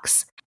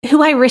Fox,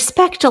 who I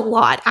respect a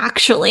lot,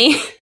 actually.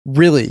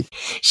 Really?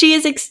 She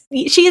is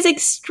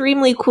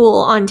extremely cool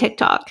on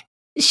TikTok.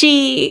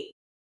 She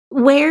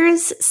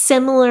wears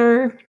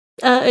similar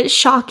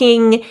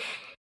shocking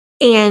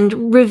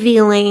and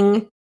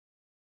revealing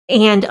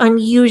and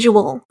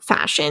unusual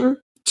fashion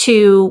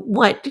to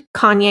what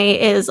Kanye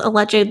is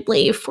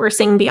allegedly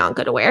forcing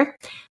Bianca to wear.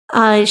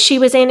 She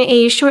was in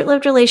a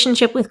short-lived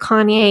relationship with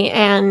Kanye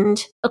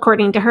and,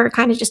 according to her,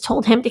 kind of just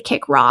told him to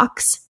kick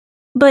rocks.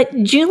 But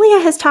Julia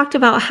has talked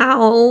about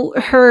how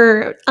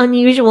her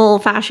unusual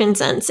fashion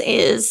sense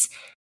is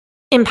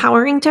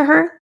empowering to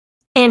her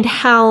and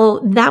how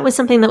that was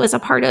something that was a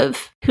part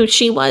of who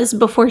she was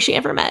before she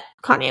ever met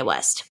Kanye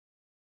West.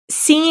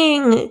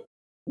 Seeing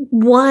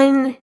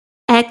one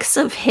ex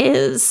of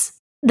his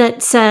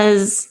that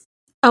says,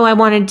 oh, I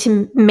wanted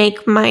to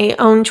make my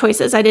own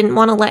choices. I didn't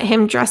want to let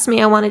him dress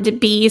me. I wanted to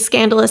be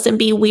scandalous and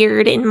be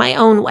weird in my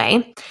own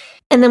way.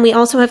 And then we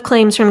also have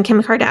claims from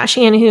Kim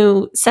Kardashian,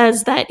 who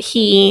says that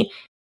he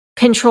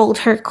controlled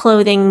her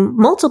clothing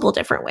multiple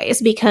different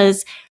ways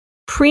because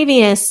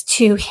previous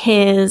to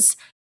his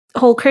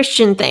whole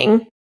Christian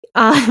thing,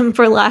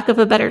 for lack of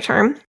a better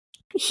term,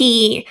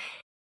 he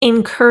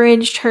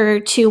encouraged her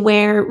to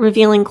wear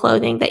revealing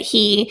clothing, that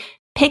he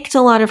picked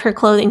a lot of her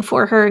clothing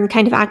for her and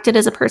kind of acted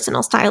as a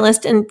personal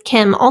stylist. And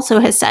Kim also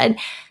has said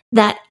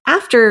that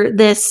after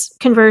this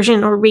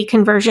conversion or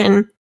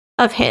reconversion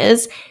of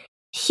his,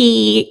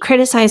 he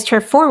criticized her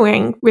for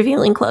wearing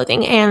revealing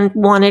clothing and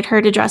wanted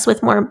her to dress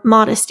with more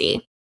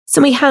modesty.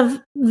 So we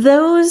have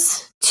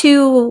those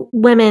two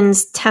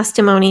women's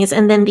testimonies.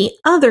 And then the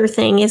other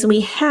thing is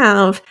we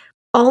have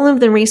all of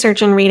the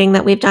research and reading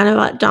that we've done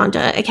about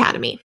Donda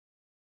Academy.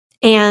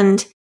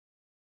 And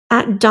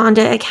at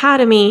Donda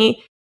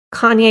Academy,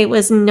 Kanye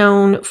was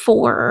known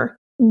for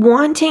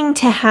wanting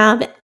to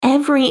have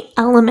every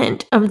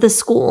element of the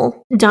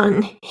school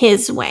done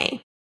his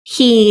way.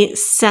 He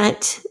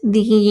set the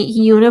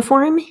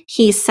uniform,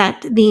 he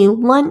set the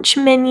lunch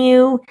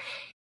menu,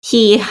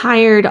 he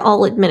hired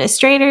all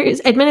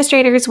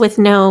administrators with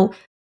no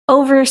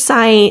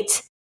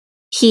oversight.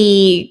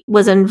 He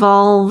was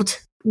involved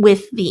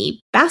with the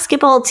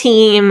basketball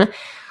team.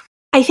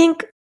 I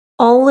think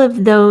all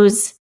of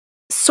those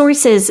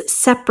sources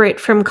separate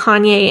from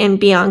Kanye and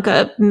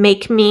Bianca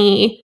make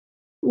me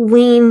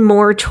lean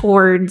more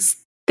towards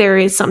there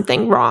is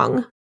something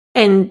wrong.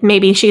 And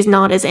maybe she's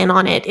not as in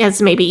on it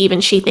as maybe even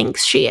she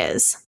thinks she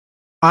is.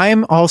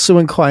 I'm also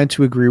inclined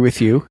to agree with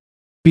you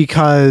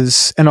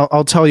because, and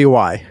I'll tell you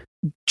why.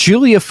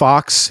 Julia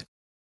Fox,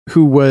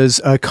 who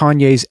was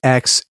Kanye's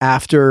ex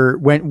after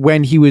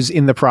when he was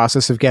in the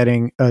process of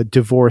getting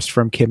divorced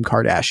from Kim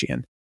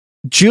Kardashian,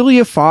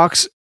 Julia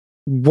Fox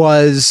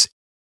was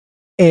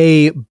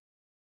a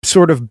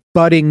sort of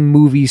budding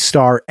movie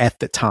star at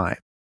the time.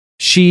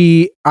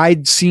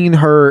 I'd seen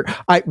her,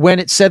 when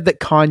it said that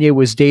Kanye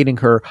was dating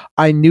her,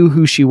 I knew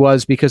who she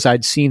was because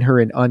I'd seen her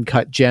in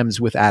Uncut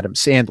Gems with Adam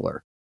Sandler.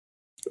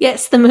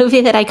 Yes, the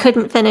movie that I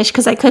couldn't finish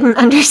because I couldn't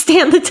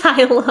understand the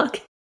dialogue.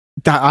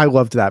 I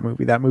loved that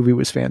movie. That movie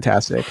was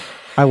fantastic.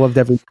 I loved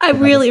everything. I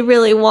really,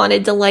 really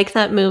wanted to like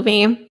that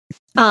movie.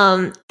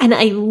 And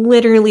I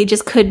literally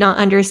just could not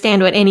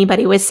understand what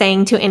anybody was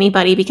saying to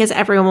anybody because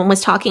everyone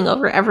was talking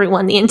over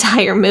everyone the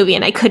entire movie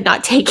and I could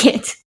not take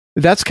it.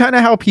 That's kind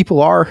of how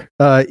people are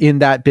in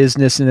that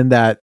business and in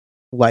that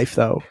life,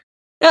 though.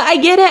 I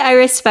get it. I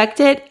respect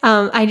it.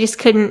 I just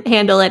couldn't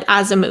handle it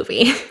as a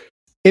movie.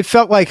 It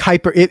felt like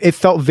it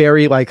felt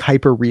very like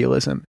hyper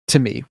realism to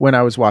me when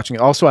I was watching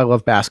it. Also, I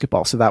love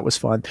basketball, so that was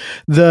fun.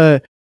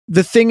 The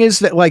thing is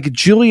that like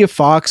Julia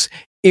Fox,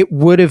 it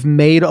would have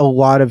made a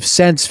lot of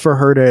sense for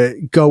her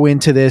to go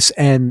into this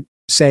and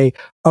say,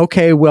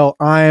 okay, well,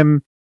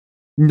 I'm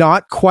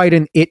not quite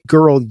an it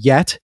girl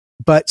yet,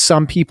 but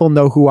some people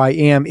know who I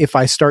am. If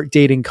I start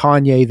dating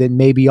Kanye, then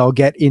maybe I'll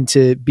get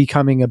into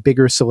becoming a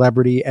bigger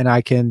celebrity and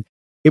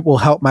it will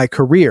help my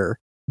career.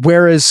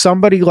 Whereas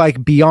somebody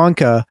like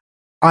Bianca,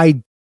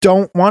 I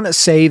don't want to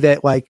say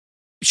that like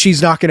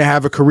she's not going to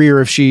have a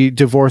career if she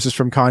divorces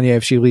from Kanye,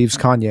 if she leaves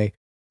Kanye,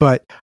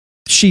 but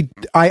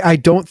I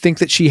don't think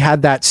that she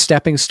had that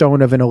stepping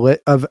stone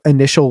of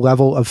initial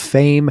level of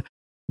fame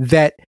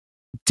that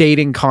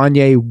dating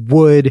Kanye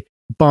would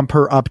bump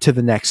her up to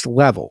the next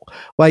level.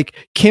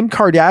 Like Kim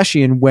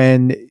Kardashian,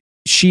 when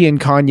she and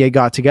Kanye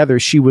got together,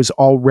 she was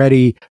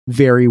already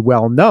very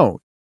well known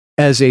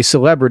as a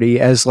celebrity,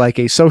 as like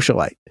a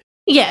socialite.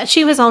 Yeah,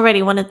 she was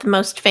already one of the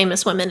most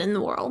famous women in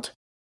the world.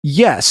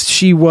 Yes,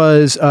 she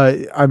was.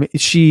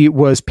 She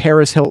was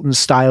Paris Hilton's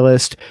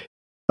stylist.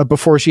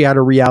 before she had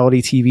a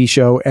reality TV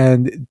show.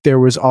 And there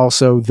was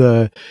also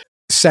the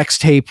sex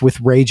tape with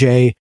Ray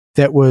J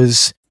that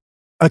was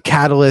a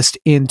catalyst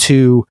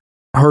into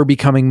her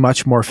becoming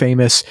much more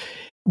famous.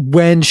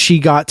 When she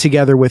got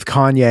together with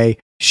Kanye,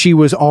 she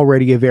was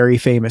already a very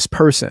famous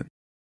person.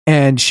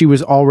 And she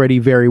was already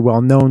very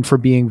well known for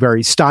being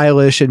very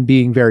stylish and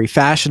being very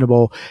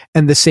fashionable.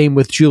 And the same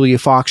with Julia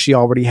Fox. She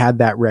already had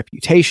that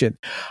reputation.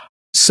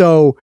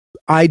 So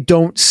I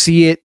don't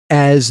see it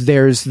as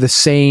there's the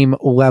same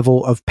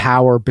level of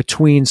power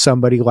between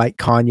somebody like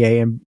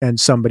Kanye and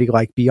somebody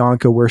like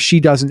Bianca, where she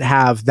doesn't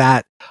have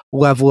that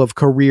level of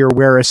career,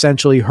 where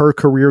essentially her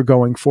career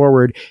going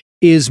forward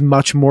is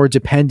much more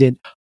dependent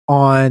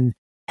on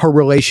her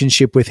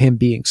relationship with him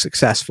being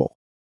successful.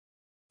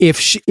 If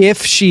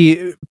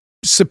she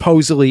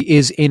supposedly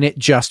is in it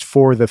just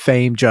for the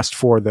fame, just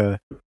for the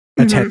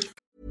attention.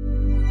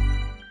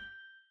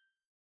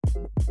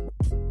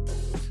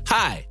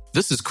 Hi,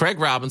 this is Craig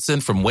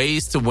Robinson from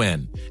Ways to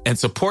Win, and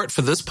support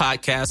for this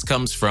podcast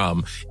comes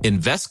from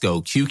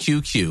Invesco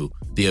QQQ,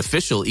 the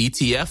official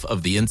ETF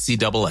of the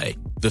NCAA.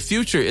 The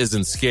future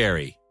isn't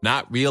scary.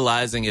 Not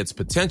realizing its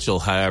potential,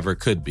 however,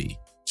 could be.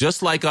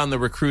 Just like on the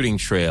recruiting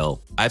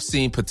trail, I've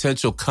seen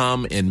potential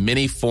come in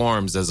many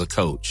forms as a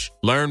coach.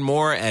 Learn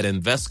more at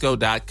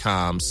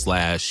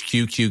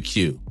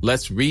Invesco.com/QQQ.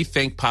 Let's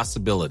rethink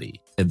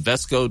possibility.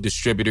 Invesco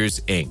Distributors,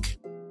 Inc.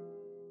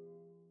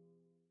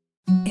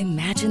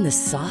 Imagine the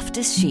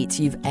softest sheets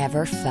you've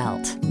ever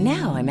felt.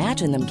 Now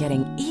imagine them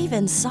getting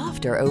even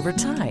softer over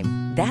time.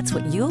 That's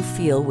what you'll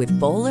feel with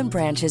Boll &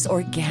 Branch's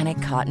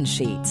organic cotton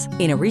sheets.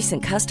 In a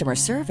recent customer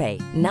survey,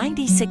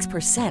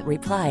 96%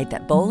 replied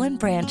that Boll &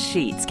 Branch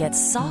sheets get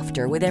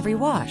softer with every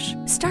wash.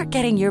 Start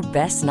getting your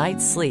best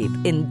night's sleep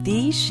in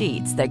these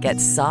sheets that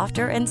get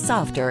softer and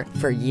softer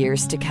for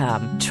years to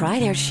come. Try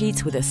their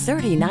sheets with a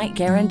 30-night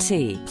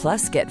guarantee.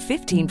 Plus, get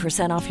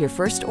 15% off your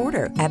first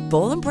order at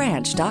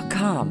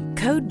bollandbranch.com.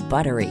 Code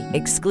BUTTERY.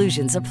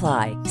 Exclusions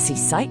apply. See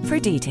site for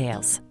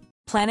details.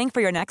 Planning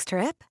for your next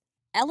trip?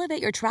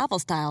 Elevate your travel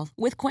style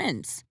with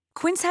Quince.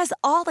 Quince has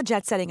all the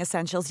jet-setting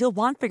essentials you'll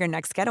want for your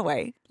next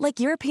getaway,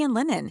 like European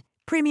linen,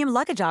 premium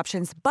luggage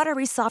options,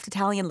 buttery soft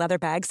Italian leather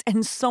bags,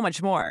 and so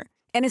much more.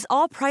 And is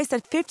all priced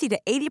at 50 to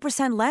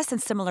 80% less than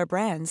similar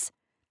brands.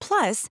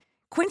 Plus,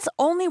 Quince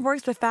only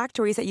works with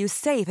factories that use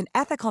safe and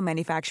ethical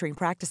manufacturing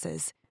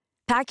practices.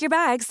 Pack your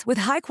bags with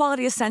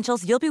high-quality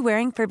essentials you'll be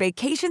wearing for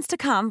vacations to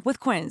come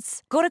with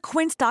Quince. Go to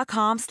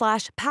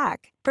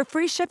quince.com/pack for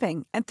free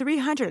shipping and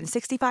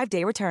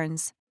 365-day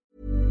returns.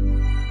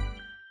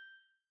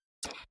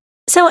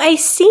 So I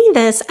see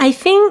this. I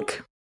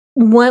think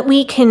what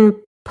we can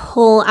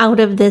pull out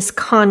of this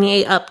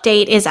Kanye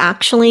update is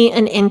actually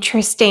an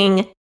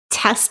interesting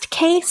test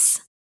case.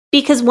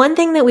 Because one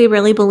thing that we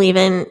really believe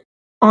in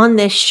on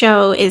this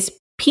show is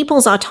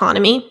people's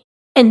autonomy.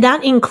 And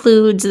that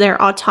includes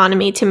their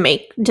autonomy to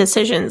make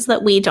decisions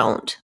that we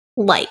don't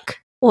like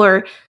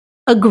or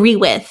agree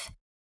with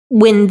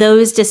when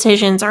those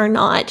decisions are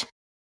not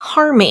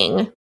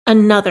harming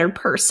another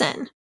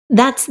person.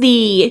 That's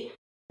the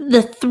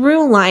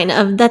through line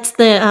of, that's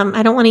the,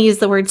 I don't want to use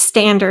the word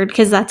standard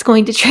because that's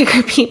going to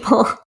trigger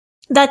people.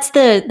 That's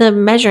the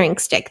measuring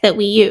stick that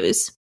we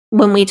use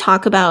when we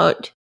talk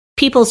about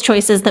people's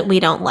choices that we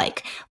don't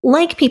like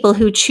people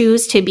who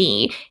choose to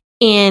be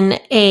in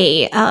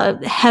a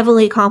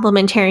heavily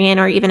complementarian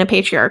or even a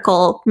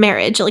patriarchal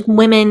marriage, like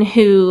women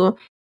who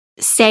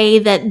say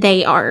that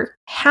they are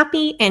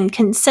happy and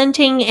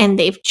consenting and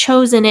they've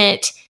chosen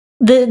it.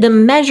 The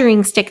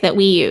measuring stick that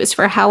we use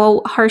for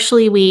how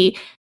harshly we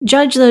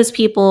judge those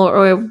people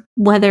or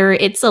whether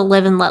it's a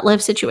live and let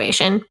live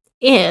situation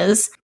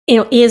is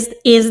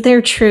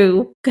there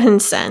true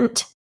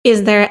consent?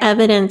 Is there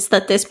evidence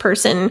that this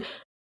person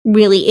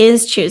really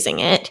is choosing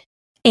it?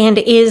 And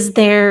is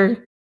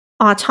there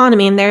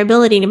autonomy and their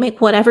ability to make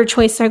whatever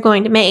choice they're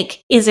going to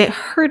make, is it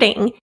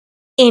hurting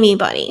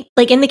anybody?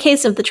 Like in the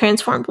case of the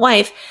transformed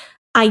wife,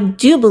 I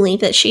do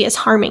believe that she is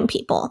harming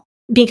people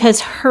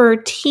because her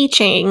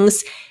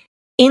teachings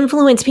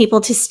influence people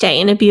to stay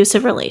in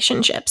abusive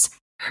relationships.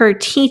 Her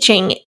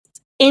teaching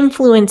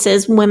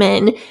influences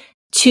women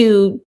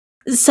to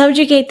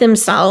subjugate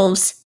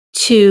themselves,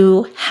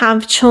 to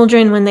have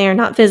children when they are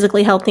not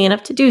physically healthy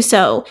enough to do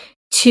so,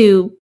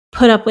 to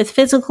put up with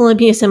physical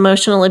abuse,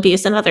 emotional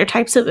abuse, and other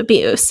types of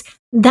abuse.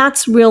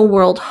 That's real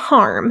world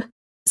harm.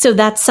 So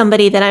that's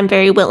somebody that I'm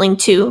very willing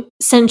to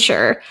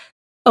censure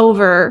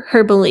over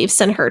her beliefs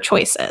and her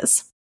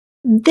choices.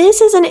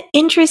 This is an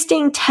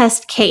interesting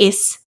test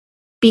case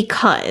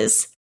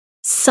because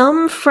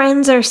some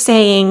friends are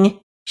saying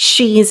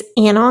she's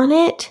in on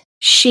it.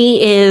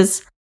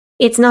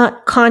 It's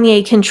not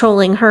Kanye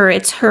controlling her,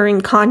 it's her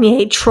and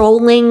Kanye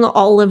trolling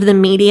all of the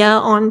media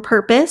on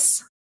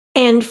purpose.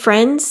 And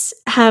friends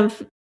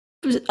have,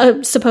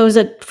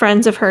 supposed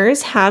friends of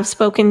hers have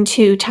spoken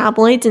to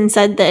tabloids and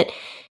said that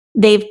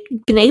they've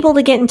been able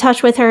to get in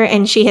touch with her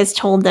and she has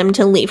told them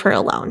to leave her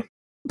alone.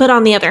 But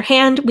on the other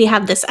hand, we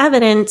have this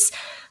evidence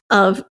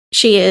of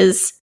she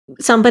is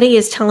somebody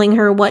is telling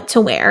her what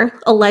to wear.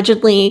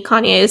 Allegedly,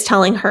 Kanye is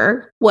telling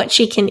her what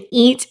she can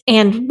eat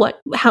and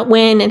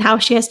when and how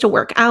she has to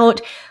work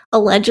out.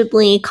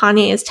 Allegedly,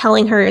 Kanye is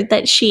telling her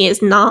that she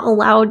is not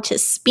allowed to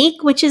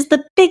speak, which is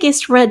the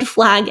biggest red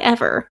flag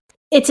ever.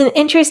 It's an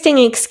interesting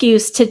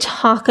excuse to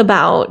talk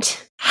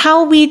about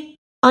how we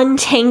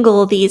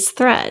untangle these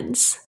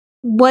threads.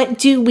 What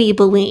do we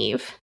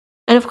believe?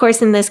 And of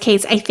course, in this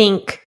case, I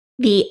think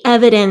the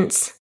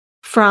evidence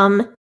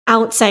from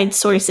outside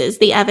sources,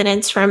 the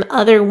evidence from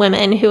other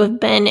women who have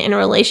been in a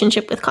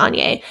relationship with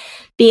Kanye,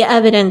 the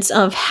evidence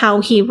of how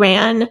he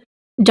ran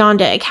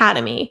Donda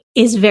Academy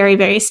is very,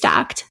 very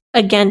stacked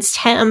against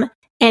him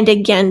and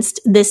against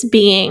this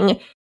being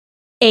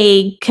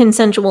a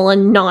consensual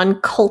and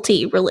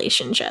non-culty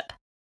relationship.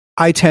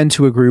 I tend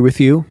to agree with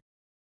you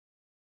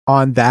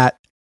on that.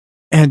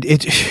 And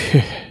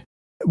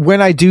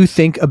when I do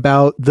think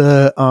about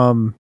the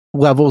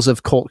levels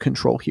of cult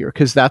control here,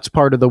 because that's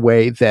part of the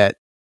way that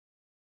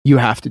you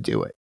have to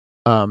do it,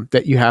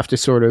 that you have to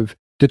sort of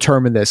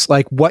determine this.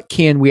 Like, what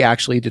can we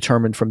actually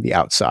determine from the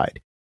outside?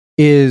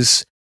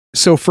 If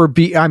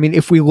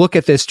we look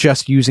at this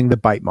just using the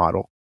bite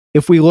model,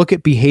 if we look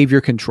at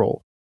behavior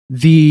control,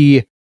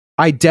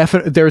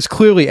 there's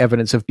clearly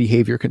evidence of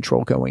behavior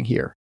control going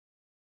here,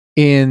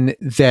 in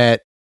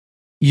that,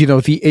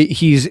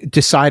 he's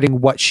deciding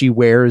what she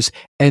wears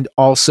and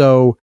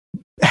also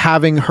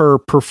having her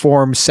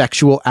perform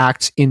sexual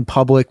acts in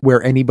public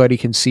where anybody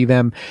can see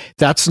them.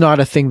 That's not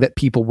a thing that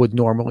people would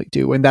normally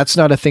do. And that's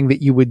not a thing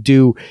that you would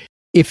do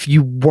if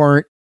you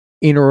weren't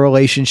in a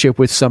relationship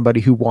with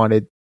somebody who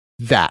wanted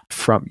that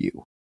from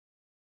you.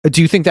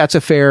 Do you think that's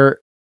a fair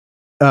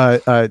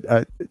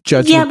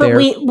judgment? Yeah, but there?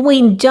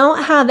 we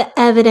don't have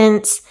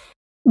evidence.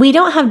 We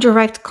don't have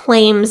direct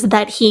claims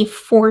that he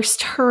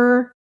forced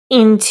her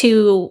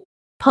into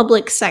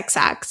public sex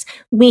acts.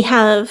 We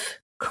have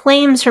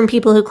claims from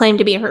people who claim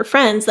to be her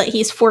friends that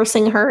he's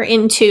forcing her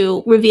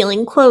into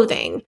revealing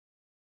clothing,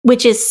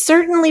 which is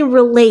certainly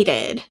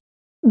related.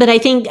 But I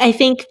think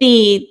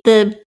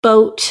the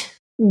boat,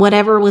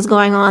 whatever was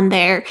going on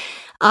there,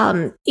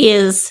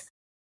 is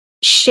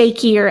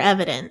shakier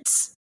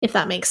evidence, if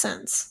that makes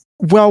sense.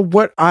 Well,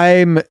 what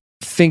I'm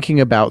thinking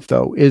about,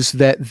 though, is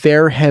that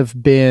there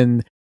have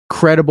been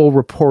credible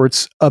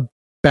reports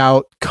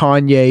about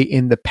Kanye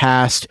in the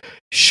past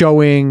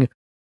showing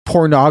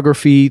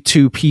pornography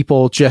to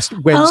people just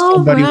when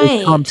somebody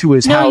would come to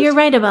his house. No, you're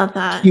right about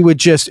that. He would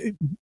just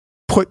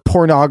put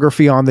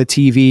pornography on the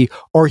TV,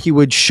 or he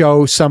would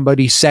show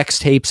somebody sex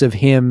tapes of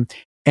him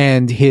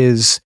and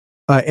his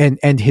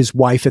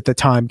wife at the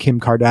time,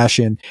 Kim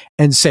Kardashian,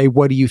 and say,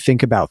 "What do you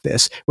think about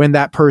this?" When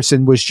that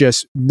person was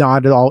just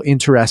not at all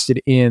interested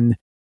in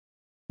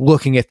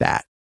looking at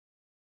that.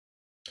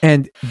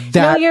 And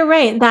that, no, you're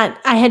right. That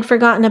I had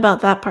forgotten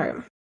about that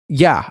part.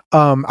 Yeah.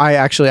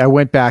 I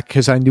went back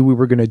because I knew we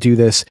were going to do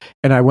this,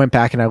 and I went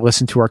back and I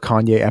listened to our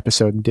Kanye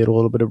episode and did a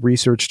little bit of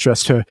research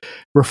just to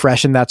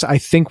refresh. And that's, I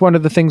think, one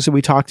of the things that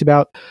we talked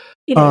about.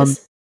 It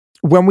is.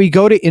 When we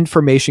go to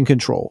information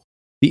control,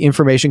 the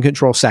information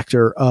control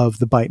sector of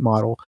the bite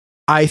model,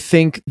 I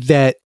think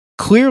that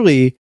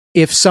clearly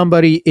if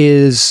somebody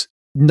is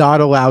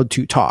not allowed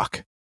to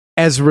talk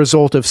as a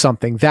result of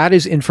something, that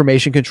is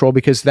information control,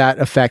 because that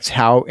affects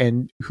how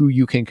and who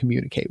you can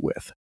communicate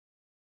with,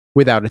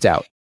 without a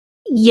doubt.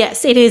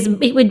 Yes, it is.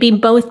 It would be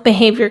both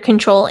behavior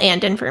control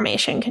and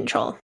information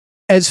control.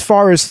 As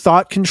far as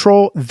thought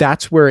control,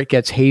 that's where it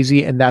gets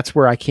hazy, and that's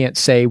where I can't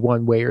say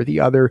one way or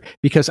the other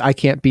because I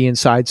can't be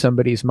inside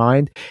somebody's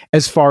mind.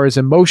 As far as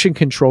emotion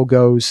control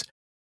goes,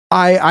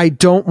 I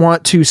don't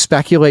want to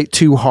speculate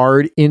too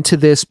hard into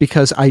this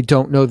because I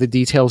don't know the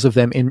details of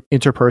them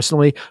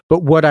interpersonally.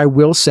 But what I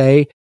will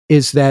say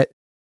is that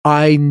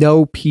I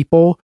know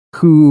people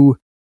who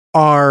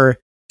are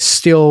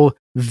still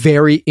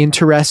very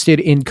interested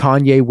in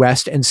Kanye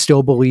West and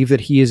still believe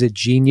that he is a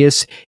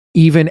genius,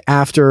 even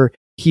after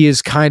he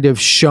is kind of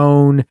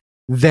shown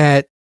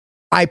that.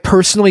 I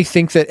personally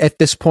think that at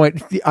this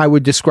point, I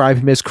would describe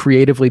him as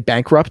creatively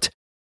bankrupt,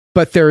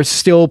 but there are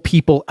still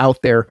people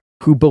out there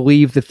who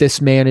believe that this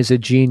man is a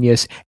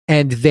genius,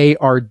 and they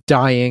are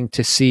dying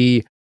to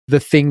see the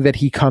thing that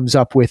he comes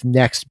up with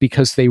next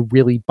because they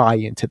really buy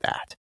into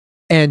that.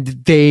 And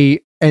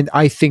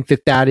I think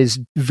that that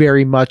is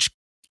very much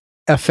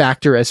a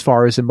factor as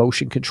far as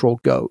emotion control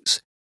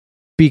goes,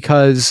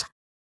 because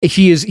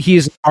he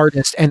is an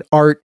artist, and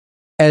art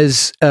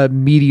as a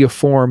media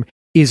form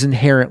is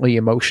inherently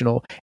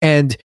emotional.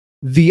 And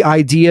the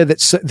idea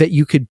that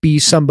you could be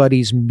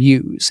somebody's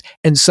muse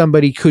and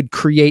somebody could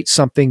create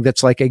something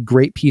that's like a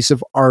great piece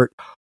of art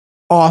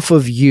off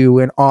of you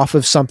and off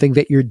of something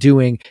that you're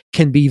doing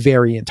can be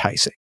very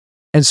enticing.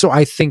 And so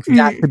I think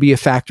that could be a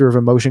factor of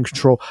emotion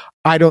control.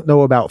 I don't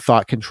know about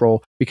thought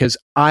control because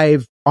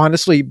I've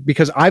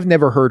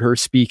never heard her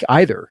speak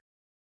either.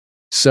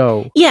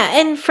 So yeah,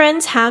 and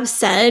friends have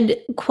said,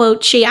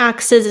 quote, she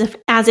acts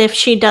as if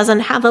she doesn't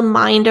have a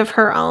mind of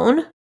her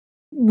own,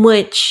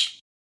 which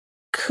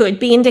could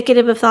be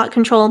indicative of thought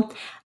control.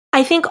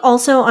 I think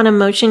also on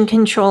emotion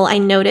control, I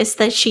noticed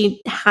that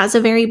she has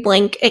a very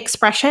blank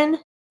expression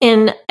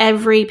in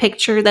every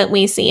picture that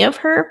we see of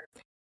her.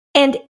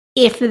 And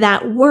if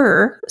that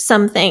were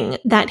something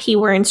that he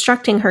were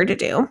instructing her to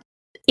do,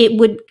 it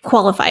would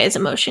qualify as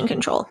emotion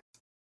control.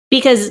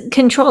 Because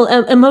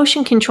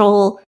emotion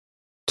control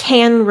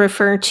can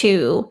refer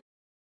to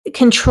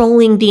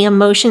controlling the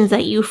emotions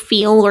that you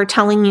feel, or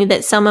telling you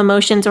that some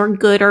emotions are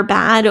good or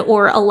bad,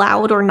 or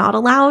allowed or not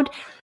allowed.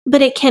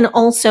 But it can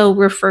also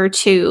refer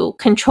to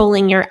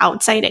controlling your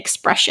outside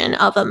expression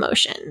of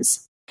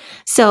emotions.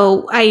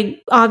 So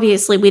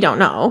obviously we don't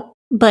know,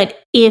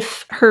 but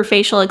if her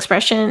facial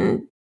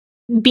expression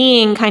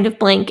being kind of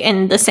blank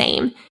and the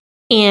same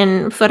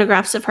in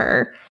photographs of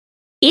her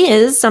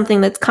is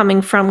something that's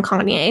coming from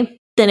Kanye,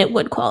 then it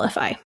would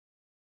qualify.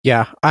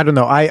 Yeah, I don't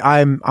know.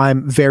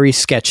 I'm very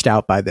sketched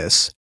out by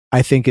this.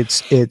 I think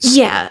it's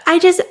Yeah, I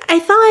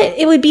thought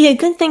it would be a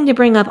good thing to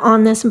bring up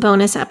on this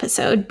bonus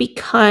episode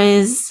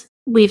because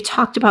we've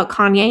talked about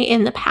Kanye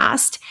in the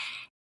past,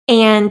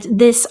 and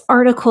this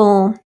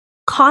article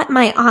caught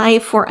my eye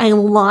for a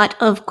lot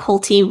of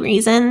culty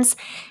reasons.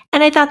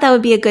 And I thought that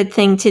would be a good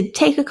thing to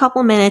take a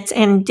couple minutes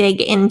and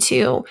dig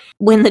into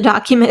when the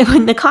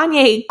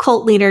Kanye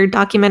cult leader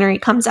documentary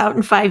comes out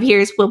in 5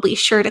 years. We'll be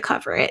sure to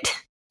cover it.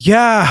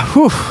 Yeah.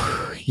 Whew.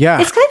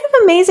 Yeah. It's kind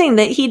of amazing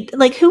that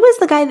who was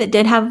the guy that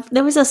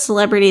there was a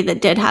celebrity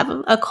that did have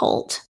a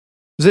cult.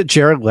 Was it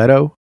Jared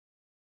Leto?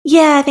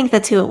 Yeah, I think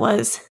that's who it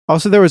was.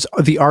 Also, there was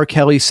the R.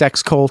 Kelly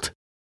sex cult.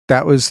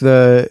 That was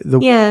the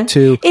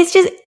two.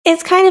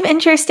 It's kind of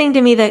interesting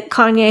to me that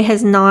Kanye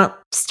has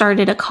not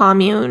started a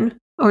commune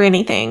or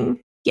anything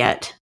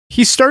yet.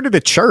 He started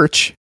a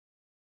church.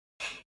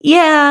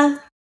 Yeah.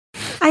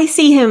 I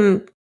see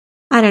him.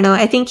 I don't know.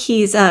 I think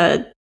he's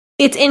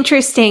it's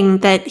interesting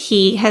that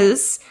he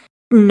has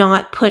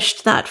not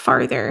pushed that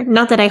farther.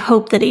 Not that I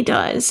hope that he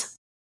does.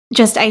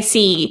 Just I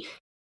see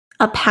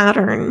a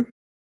pattern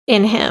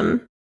in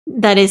him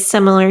that is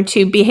similar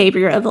to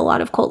behavior of a lot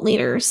of cult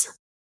leaders.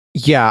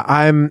 Yeah,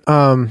 I'm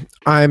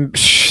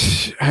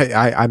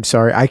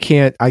sorry. I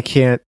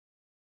can't.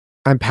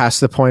 I'm past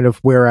the point of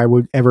where I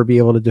would ever be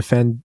able to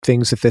defend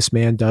things that this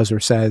man does or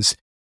says.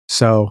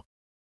 So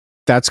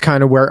that's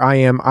kind of where I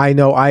am. I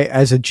know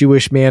as a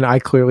Jewish man, I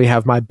clearly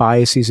have my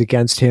biases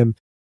against him.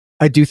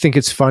 I do think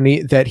it's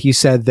funny that he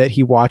said that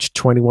he watched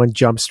 21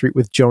 Jump Street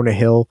with Jonah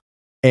Hill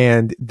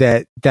and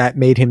that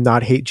made him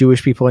not hate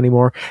Jewish people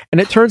anymore.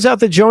 And it turns out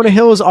that Jonah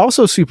Hill is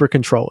also super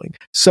controlling.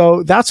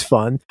 So that's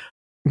fun.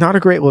 Not a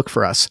great look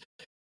for us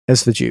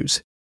as the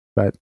Jews,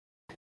 but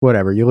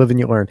whatever. You live and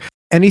you learn.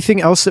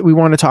 Anything else that we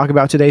want to talk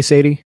about today,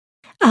 Sadie?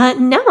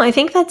 No, I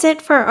think that's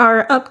it for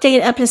our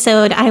update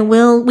episode.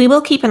 We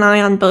will keep an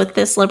eye on both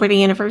this Liberty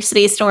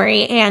University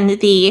story and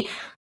the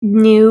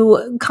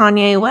new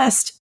Kanye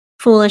West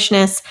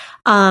foolishness,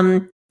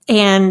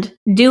 and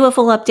do a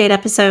full update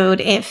episode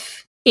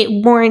if it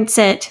warrants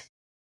it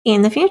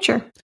in the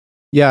future.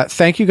 Yeah,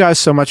 thank you guys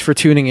so much for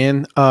tuning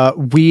in.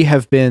 We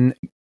have been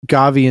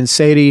Gavi and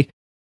Sadie.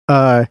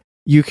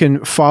 You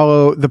can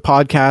follow the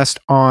podcast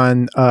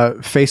on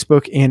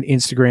Facebook and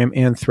Instagram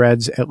and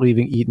Threads at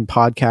Leaving Eden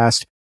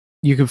Podcast.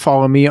 You can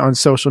follow me on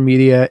social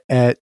media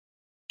at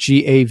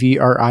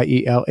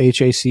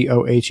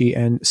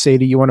GAVRIELHACOHEN.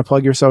 Sadie, you want to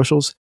plug your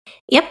socials?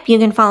 Yep, you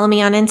can follow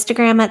me on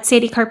Instagram at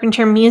Sadie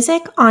Carpenter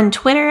Music, on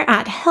Twitter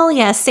at Hell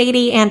Yeah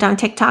Sadie, and on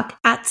TikTok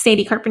at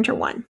Sadie Carpenter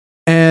 1.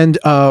 And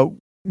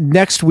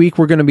next week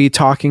we're going to be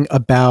talking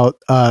about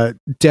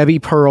Debbie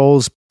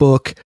Pearl's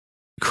book,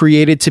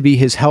 Created to Be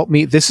His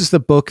Helpmeet. This is the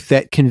book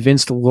that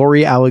convinced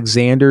Lori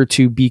Alexander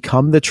to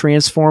become the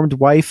transformed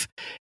wife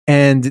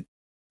and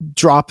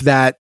drop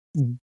that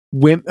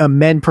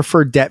men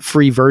prefer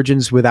debt-free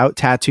virgins without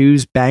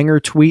tattoos banger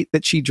tweet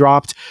that she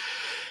dropped.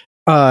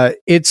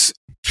 It's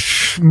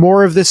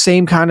more of the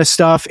same kind of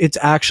stuff. It's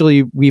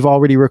actually, we've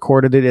already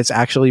recorded it. It's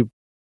actually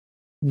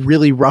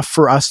really rough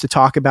for us to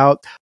talk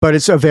about, but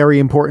it's a very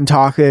important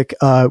topic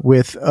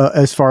with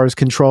as far as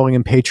controlling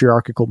and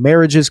patriarchal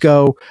marriages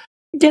go.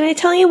 Did I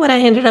tell you what I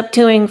ended up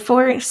doing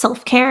for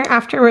self-care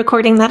after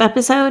recording that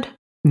episode?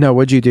 No,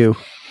 what'd you do?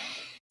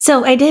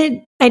 So I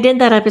did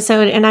that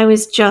episode, and I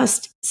was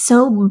just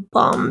so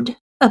bummed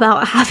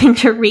about having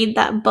to read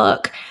that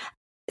book.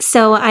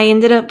 So I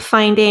ended up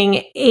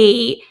finding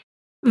a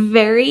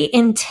very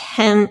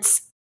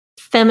intense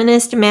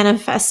feminist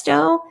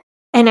manifesto,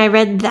 and I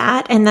read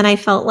that, and then I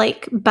felt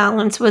like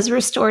balance was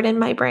restored in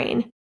my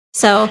brain.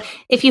 So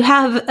if you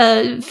have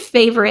a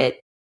favorite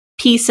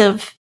piece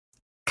of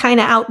kind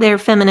of out there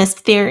feminist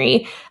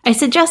theory, I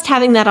suggest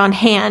having that on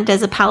hand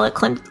as a palate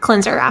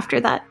cleanser after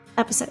that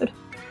episode.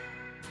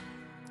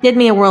 Did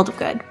me a world of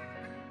good.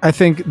 I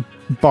think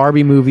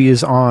Barbie movie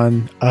is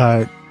on.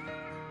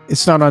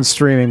 It's not on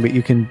streaming, but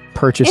you can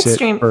purchase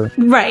it.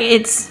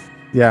 Right.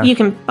 Yeah. You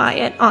can buy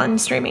it on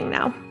streaming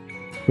now,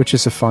 which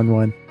is a fun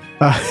one.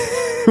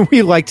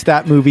 We liked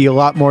that movie a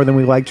lot more than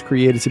we liked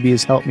Created to Be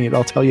His Helpmeet.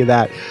 I'll tell you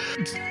that.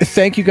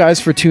 Thank you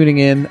guys for tuning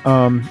in.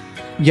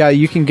 Yeah,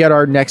 you can get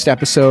our next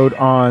episode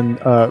on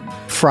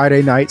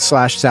Friday night /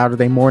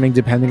 Saturday morning,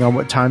 depending on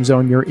what time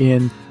zone you're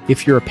in,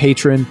 if you're a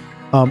patron.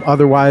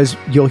 Otherwise,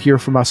 you'll hear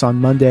from us on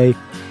Monday.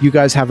 You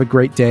guys have a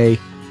great day.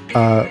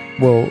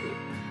 We'll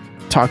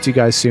talk to you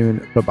guys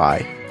soon.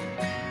 Bye-bye.